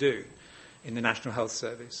thing to do in the National Health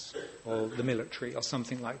Service or the military or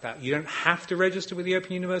something like that. You don't have to register with the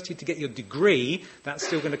Open University to get your degree. That's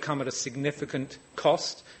still going to come at a significant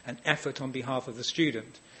cost and effort on behalf of the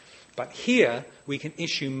student. But here we can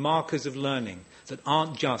issue markers of learning that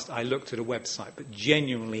aren't just, I looked at a website, but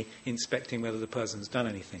genuinely inspecting whether the person's done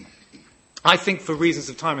anything. I think for reasons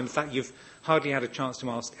of time and the fact you've hardly had a chance to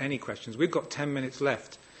ask any questions, we've got 10 minutes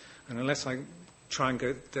left. And unless I try and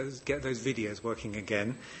get those videos working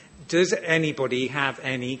again, does anybody have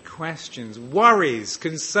any questions, worries,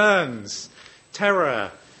 concerns,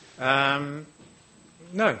 terror? No,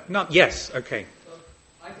 not, yes, okay.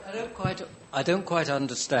 I don't quite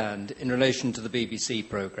understand, in relation to the BBC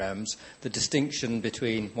programmes, the distinction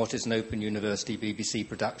between what is an Open University BBC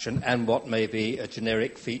production and what may be a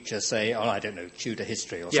generic feature, say, I don't know, Tudor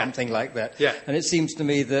history or something like that. Yeah. And it seems to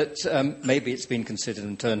me that maybe it's been considered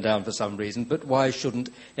and turned down for some reason, but why shouldn't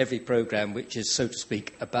every programme which is, so to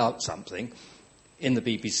speak, about something in the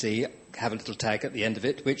BBC have a little tag at the end of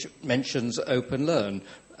it which mentions Open Learn?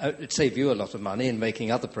 It'd save you a lot of money in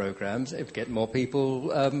making other programmes. It would get more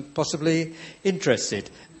people possibly interested.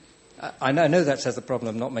 I know that says the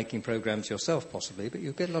problem of not making programmes yourself, possibly, but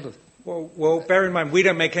you get a lot of... Well, bear in mind, we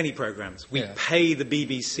don't make any programmes. We pay the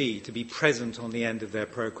BBC to be present on the end of their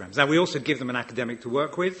programmes. Now, we also give them an academic to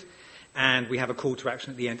work with, and we have a call to action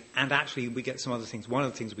at the end. And actually, we get some other things. One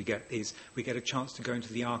of the things we get is we get a chance to go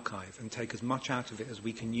into the archive and take as much out of it as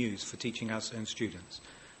we can use for teaching our own students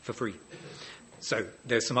for free. So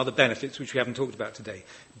there's some other benefits which we haven't talked about today.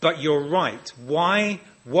 But you're right. Why,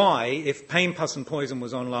 if Pain, Pus and Poison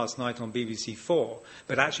was on last night on BBC 4,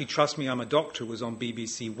 but actually, Trust Me, I'm a Doctor was on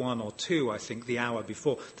BBC 1 or 2, I think, the hour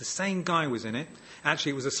before. The same guy was in it.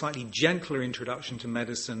 Actually, it was a slightly gentler introduction to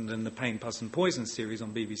medicine than the Pain, Pus and Poison series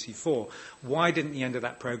on BBC 4. Why didn't the end of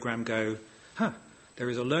that programme go, there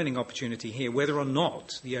is a learning opportunity here, whether or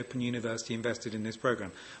not the Open University invested in this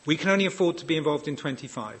programme? We can only afford to be involved in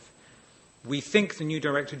 25. We think the new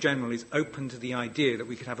Director General is open to the idea that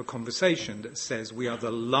we could have a conversation that says we are the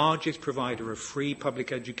largest provider of free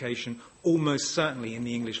public education, almost certainly in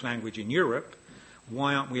the English language in Europe.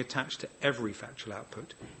 Why aren't we attached to every factual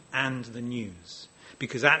output and the news?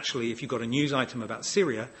 Because actually, if you've got a news item about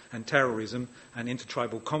Syria and terrorism and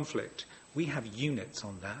intertribal conflict, we have units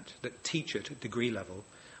on that teach it at degree level.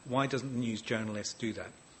 Why doesn't the news journalist do that?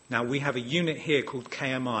 Now, we have a unit here called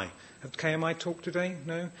KMI. Have KMI talked today?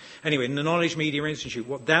 No? Anyway, in the Knowledge Media Institute,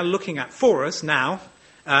 what they're looking at for us now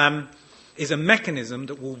is a mechanism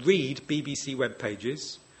that will read BBC web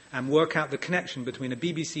pages and work out the connection between a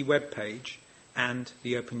BBC web page and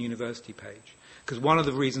the Open University page. Because one of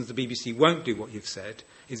the reasons the BBC won't do what you've said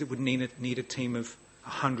is it would need a team of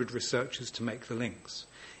 100 researchers to make the links.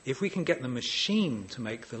 If we can get the machine to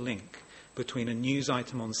make the link between a news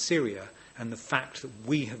item on Syria and the fact that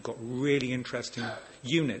we have got really interesting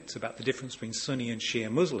units about the difference between Sunni and Shia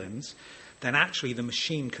Muslims, then actually the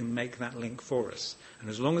machine can make that link for us. And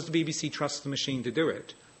as long as the BBC trusts the machine to do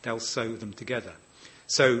it, they'll sew them together.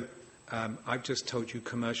 So I've just told you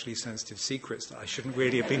commercially sensitive secrets that I shouldn't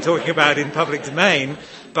really have been talking about in public domain,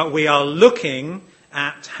 but we are looking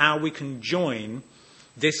at how we can join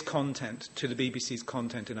this content to the BBC's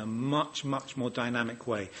content in a much, much more dynamic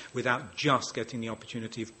way without just getting the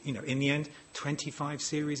opportunity of, in the end, 25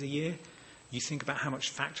 series a year. You think about how much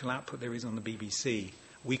factual output there is on the BBC.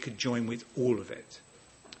 We could join with all of it.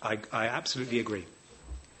 I absolutely agree.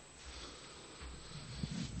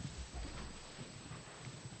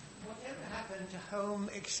 Whatever happened turn to home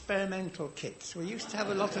experimental kits. We used to have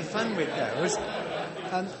a lot of fun with those.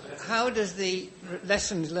 How does the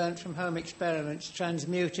lessons learned from home experiments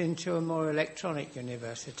transmute into a more electronic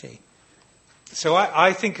university? So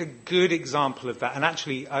I think a good example of that, and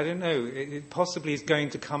actually, I don't know, it possibly is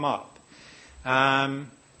going to come up. I've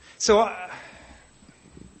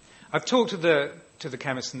talked to the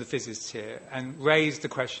chemists and the physicists here and raised the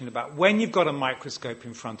question about when you've got a microscope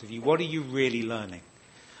in front of you, what are you really learning?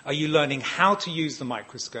 Are you learning how to use the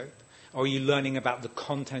microscope? Or are you learning about the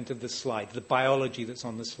content of the slide, the biology that's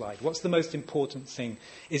on the slide? What's the most important thing?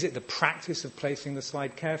 Is it the practice of placing the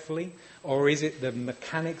slide carefully? Or is it the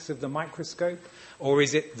mechanics of the microscope? Or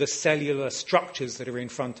is it the cellular structures that are in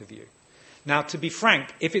front of you? Now, to be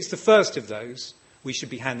frank, if it's the first of those, we should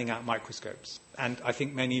be handing out microscopes. And I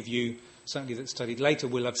think many of you, certainly that studied later,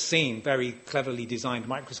 will have seen very cleverly designed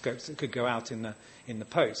microscopes that could go out in the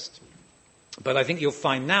post. But I think you'll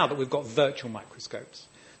find now that we've got virtual microscopes.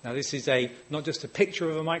 Now, this is not just a picture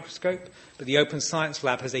of a microscope, but the Open Science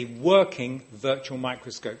Lab has a working virtual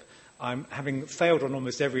microscope. I'm having failed on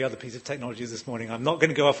almost every other piece of technology this morning. I'm not going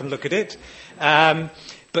to go off and look at it. But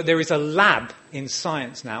there is a lab in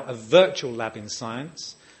science now, a virtual lab in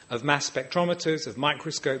science, of mass spectrometers, of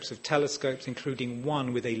microscopes, of telescopes, including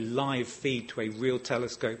one with a live feed to a real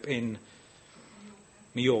telescope in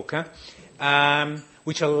Mallorca,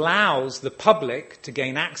 which allows the public to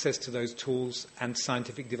gain access to those tools and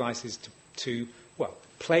scientific devices to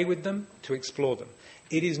play with them, to explore them.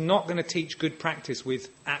 It is not going to teach good practice with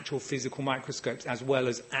actual physical microscopes as well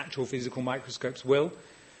as actual physical microscopes will,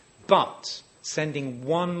 but sending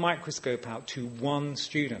one microscope out to one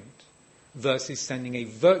student versus sending a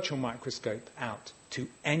virtual microscope out to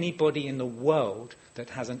anybody in the world that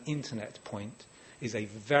has an internet point is a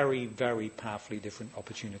very, very powerfully different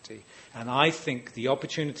opportunity. And I think the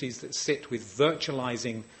opportunities that sit with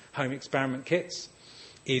virtualizing home experiment kits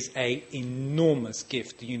is an enormous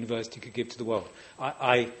gift the university could give to the world.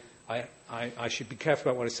 I should be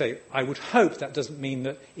careful about what I say. I would hope that doesn't mean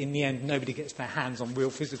that in the end nobody gets their hands on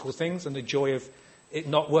real physical things and the joy of it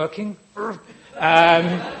not working.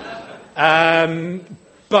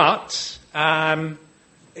 But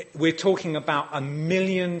we're talking about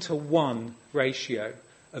 1,000,000 to 1 ratio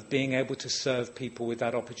of being able to serve people with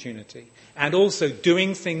that opportunity. And also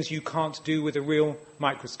doing things you can't do with a real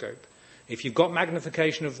microscope. If you've got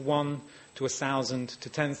magnification of 1 to 1,000 to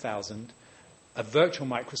 10,000, a virtual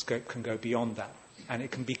microscope can go beyond that. And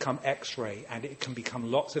it can become X-ray, and it can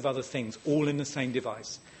become lots of other things, all in the same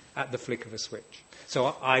device, at the flick of a switch.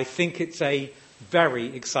 So I think it's a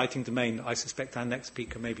very exciting domain that I suspect our next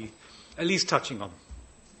speaker may be at least touching on.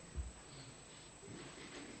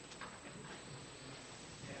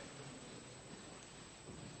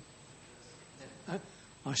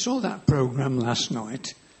 I saw that programme last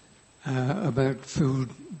night about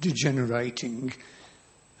food degenerating,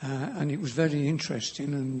 and it was very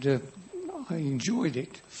interesting, and I enjoyed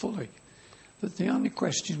it fully. But the only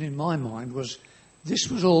question in my mind was, this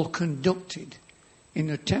was all conducted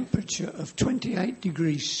in a temperature of 28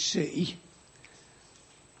 degrees C,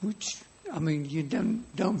 which, I mean, you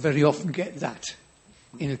don't very often get that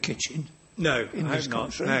in a kitchen. No, in I this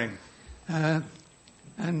hope country. not.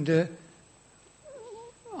 No.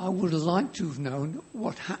 I would have liked to have known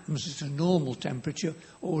what happens at a normal temperature,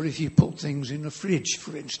 or if you put things in a fridge,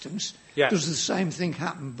 for instance. Yeah. Does the same thing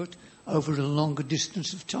happen, but over a longer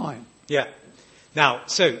distance of time? Yeah. Now,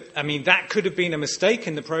 that could have been a mistake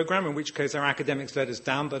in the programme, in which case our academics let us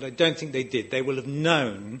down, but I don't think they did. They will have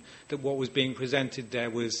known that what was being presented there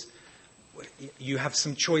was, you have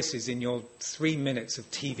some choices in your 3 minutes of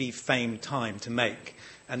TV fame time to make,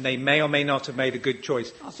 and they may or may not have made a good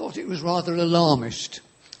choice. I thought it was rather alarmist.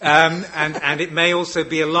 And it may also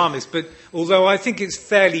be alarmist, but although I think it's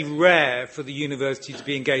fairly rare for the university to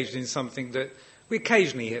be engaged in something that we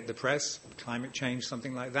occasionally hit the press, climate change,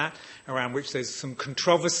 something like that, around which there's some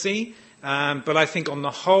controversy. But I think on the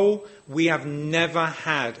whole, we have never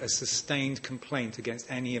had a sustained complaint against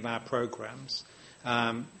any of our programmes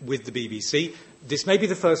with the BBC. This may be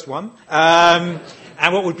the first one. And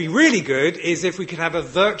what would be really good is if we could have a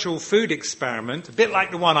virtual food experiment, a bit like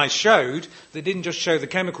the one I showed, that didn't just show the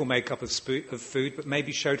chemical makeup of food, but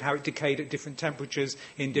maybe showed how it decayed at different temperatures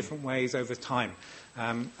in different ways over time.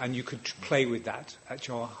 And you could play with that at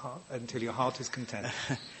your heart, until your heart is content.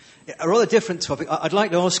 A rather different topic. I'd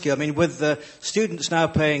like to ask you, with students now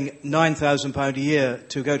paying £9,000 a year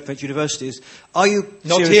to go to French universities, are you...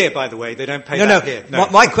 Not here, by the way. They don't pay that here. No.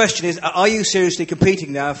 My question is, are you seriously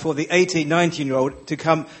competing now for the 18, 19-year-old to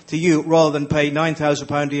come to you rather than pay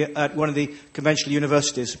 £9,000 a year at one of the conventional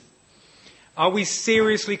universities? Are we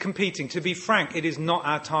seriously competing? To be frank, it is not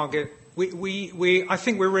our target I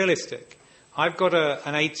think we're realistic. I've got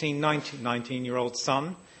an 19-year-old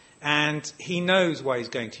son, and he knows why he's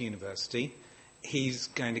going to university. He's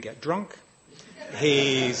going to get drunk.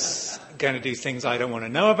 He's going to do things I don't want to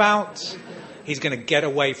know about. He's going to get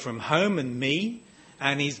away from home and me.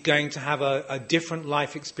 And he's going to have a different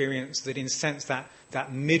life experience that, in a sense,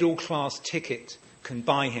 that middle-class ticket can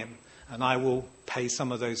buy him. And I will pay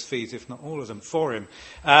some of those fees, if not all of them, for him.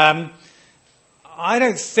 I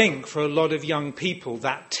don't think, for a lot of young people,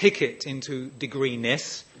 that ticket into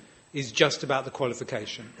degree-ness is just about the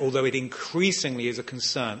qualification, although it increasingly is a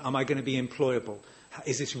concern. Am I going to be employable?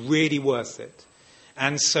 Is this really worth it?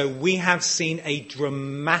 And so we have seen a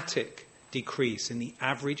dramatic decrease in the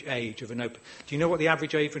average age of an open... Do you know what the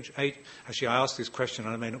average age... Actually, I asked this question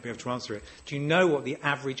and I may not be able to answer it. Do you know what the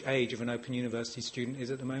average age of an Open University student is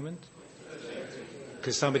at the moment?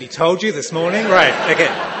 Because somebody told you this morning? Right, okay.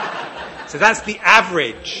 So that's the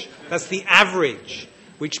average. That's the average,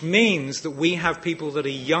 which means that we have people that are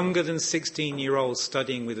younger than 16-year-olds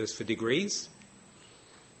studying with us for degrees.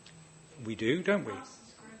 We do, don't we?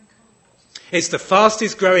 It's the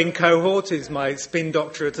fastest growing cohort, is my spin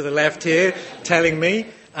doctor to the left here telling me.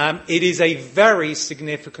 It is a very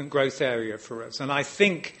significant growth area for us. And I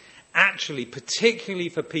think, actually, particularly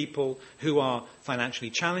for people who are financially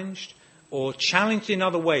challenged or challenged in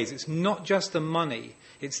other ways, it's not just the money.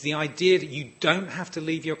 It's the idea that you don't have to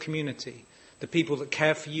leave your community. The people that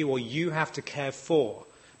care for you or you have to care for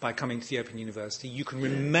by coming to the Open University. You can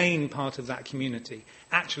remain part of that community,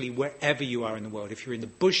 actually, wherever you are in the world. If you're in the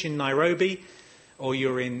bush in Nairobi or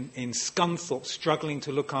you're in Scunthorpe struggling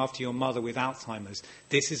to look after your mother with Alzheimer's,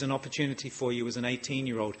 this is an opportunity for you as an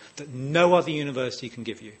 18-year-old that no other university can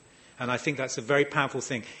give you. And I think that's a very powerful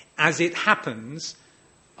thing. As it happens,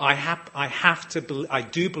 I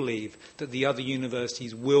do believe that the other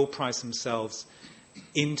universities will price themselves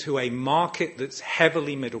into a market that's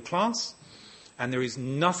heavily middle class, and there is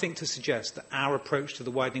nothing to suggest that our approach to the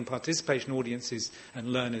widening participation audiences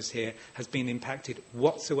and learners here has been impacted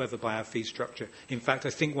whatsoever by our fee structure. In fact, I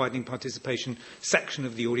think widening participation section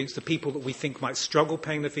of the audience, the people that we think might struggle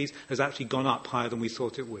paying the fees, has actually gone up higher than we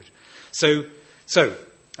thought it would. So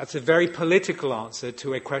that's a very political answer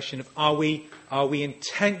to a question of are we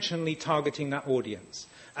intentionally targeting that audience?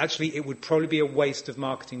 Actually, it would probably be a waste of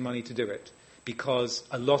marketing money to do it, because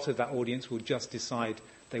a lot of that audience will just decide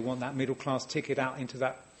they want that middle-class ticket out into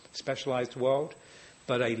that specialised world.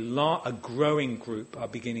 But a growing group are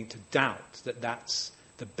beginning to doubt that that's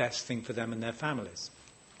the best thing for them and their families.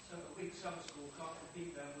 So a week summer school can't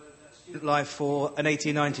compete then with student life for an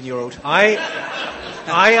 18, 19-year-old? I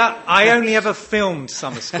only ever filmed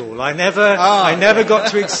summer school. I never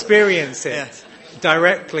got to experience it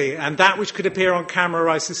directly. And that which could appear on camera,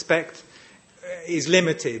 I suspect, is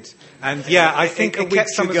limited. And I think it kept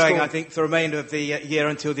you going, I think, for the remainder of the year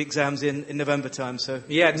until the exams in November time. So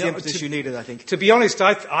it's the impetus you needed, I think. To be honest,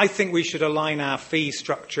 I think we should align our fee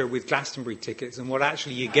structure with Glastonbury tickets and what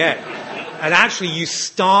actually you get. And actually, you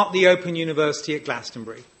start the Open University at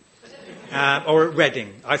Glastonbury. Or at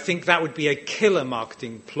Reading. I think that would be a killer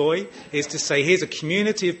marketing ploy, is to say, here's a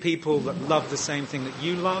community of people that love the same thing that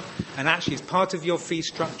you love, and actually as part of your fee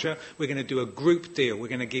structure, we're going to do a group deal. We're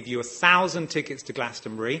going to give you 1,000 tickets to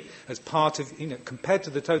Glastonbury as part of, compared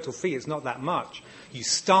to the total fee, it's not that much. You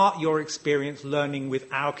start your experience learning with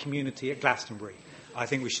our community at Glastonbury. I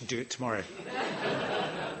think we should do it tomorrow.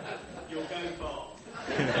 You're going far.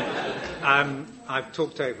 I've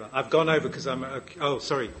talked over. I've gone over because I'm... Oh,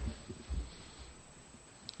 sorry.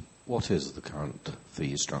 What is the current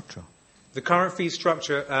fee structure? The current fee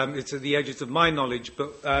structure, it's at the edges of my knowledge,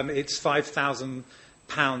 but it's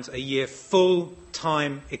 £5,000 a year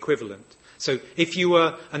full-time equivalent. So if you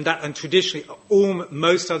were, and traditionally,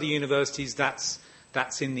 most other universities, that's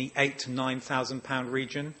in the £8,000 to £9,000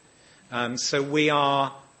 region. So we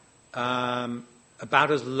are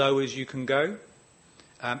about as low as you can go.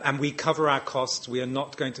 And we cover our costs. We are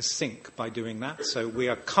not going to sink by doing that. So we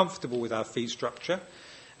are comfortable with our fee structure.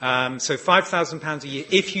 So £5,000 a year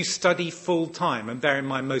if you study full-time, and bear in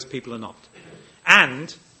mind most people are not.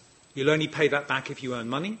 And you'll only pay that back if you earn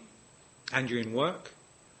money, and you're in work,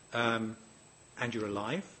 and you're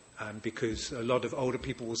alive, because a lot of older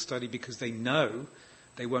people will study because they know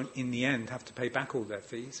they won't, in the end, have to pay back all their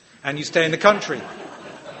fees, and you stay in the country.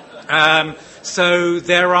 So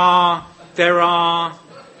there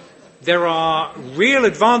are real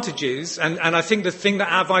advantages, and I think the thing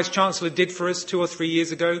that our Vice-Chancellor did for us 2 or 3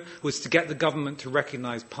 years ago was to get the government to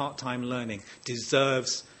recognise part-time learning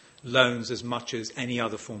deserves loans as much as any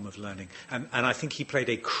other form of learning. And I think he played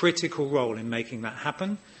a critical role in making that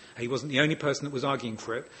happen. He wasn't the only person that was arguing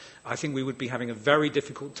for it. I think we would be having a very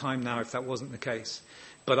difficult time now if that wasn't the case.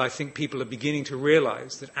 But I think people are beginning to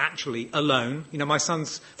realise that actually a loan, my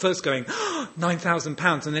son's first going,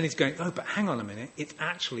 £9,000, and then he's going, oh, but hang on a minute, it's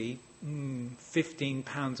actually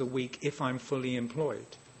 £15 a week if I'm fully employed.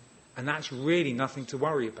 And that's really nothing to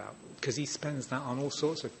worry about, because he spends that on all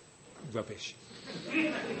sorts of rubbish.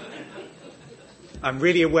 I'm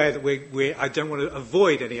really aware that I don't want to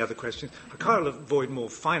avoid any other questions. I can't avoid more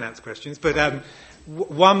finance questions, but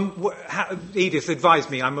Edith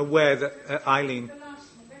advised me. I'm aware that Eileen. The last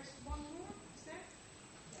one. There's one more. Is there?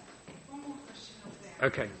 Yeah. One more question up there.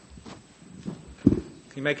 Okay.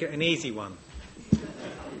 Can you make it an easy one?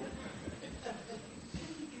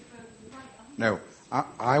 No.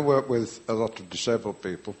 I work with a lot of disabled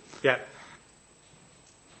people. Yeah.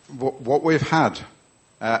 What we've had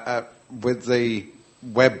with the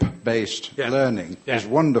web-based learning is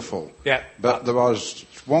wonderful. Yeah. But there was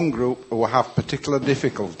one group who have particular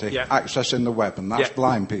difficulty accessing the web, and that's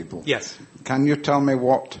blind people. Yes. Can you tell me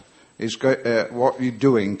what you're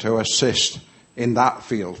doing to assist in that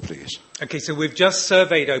field, please? Okay, so we've just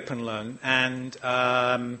surveyed OpenLearn, and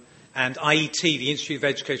IET, the Institute of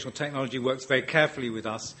Educational Technology, works very carefully with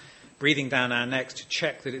us, breathing down our necks to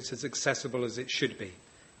check that it's as accessible as it should be.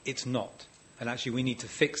 It's not. And actually, we need to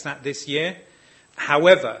fix that this year.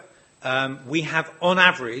 However, we have, on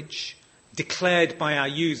average, declared by our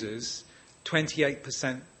users,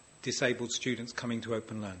 28% disabled students coming to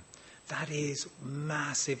OpenLearn. That is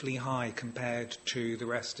massively high compared to the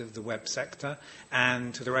rest of the web sector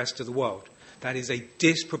and to the rest of the world. That is a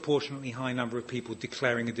disproportionately high number of people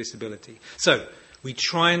declaring a disability. So we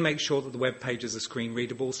try and make sure that the web pages are screen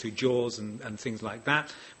readable through JAWS and things like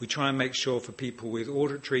that. We try and make sure for people with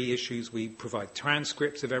auditory issues we provide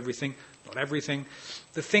transcripts of everything, not everything.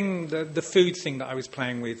 The food thing that I was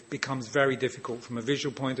playing with becomes very difficult from a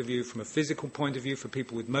visual point of view, from a physical point of view for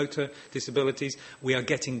people with motor disabilities. We are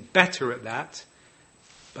getting better at that,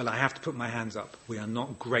 but I have to put my hands up. We are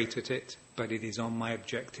not great at it, but it is on my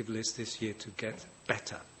objective list this year to get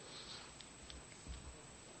better.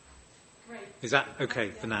 Is that okay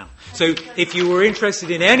for now? So if you were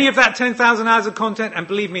interested in any of that 10,000 hours of content, and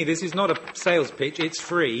believe me, this is not a sales pitch, it's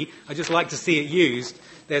free. I just like to see it used.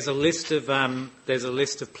 There's a list of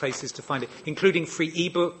places to find it, including free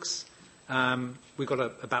ebooks. We've got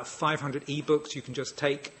about 500 ebooks you can just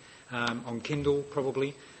take on Kindle,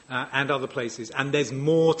 probably, and other places. And there's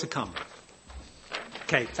more to come.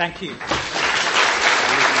 Okay, thank you.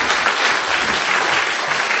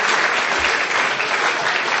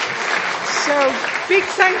 So, big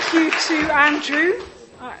thank you to Andrew.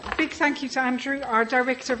 Big thank you to Andrew, our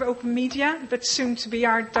Director of Open Media, but soon to be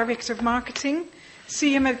our Director of Marketing.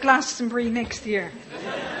 See him at Glastonbury next year.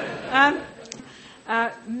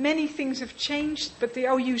 Many things have changed, but the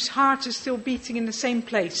OU's heart is still beating in the same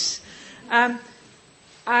place.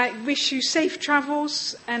 I wish you safe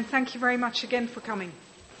travels, and thank you very much again for coming.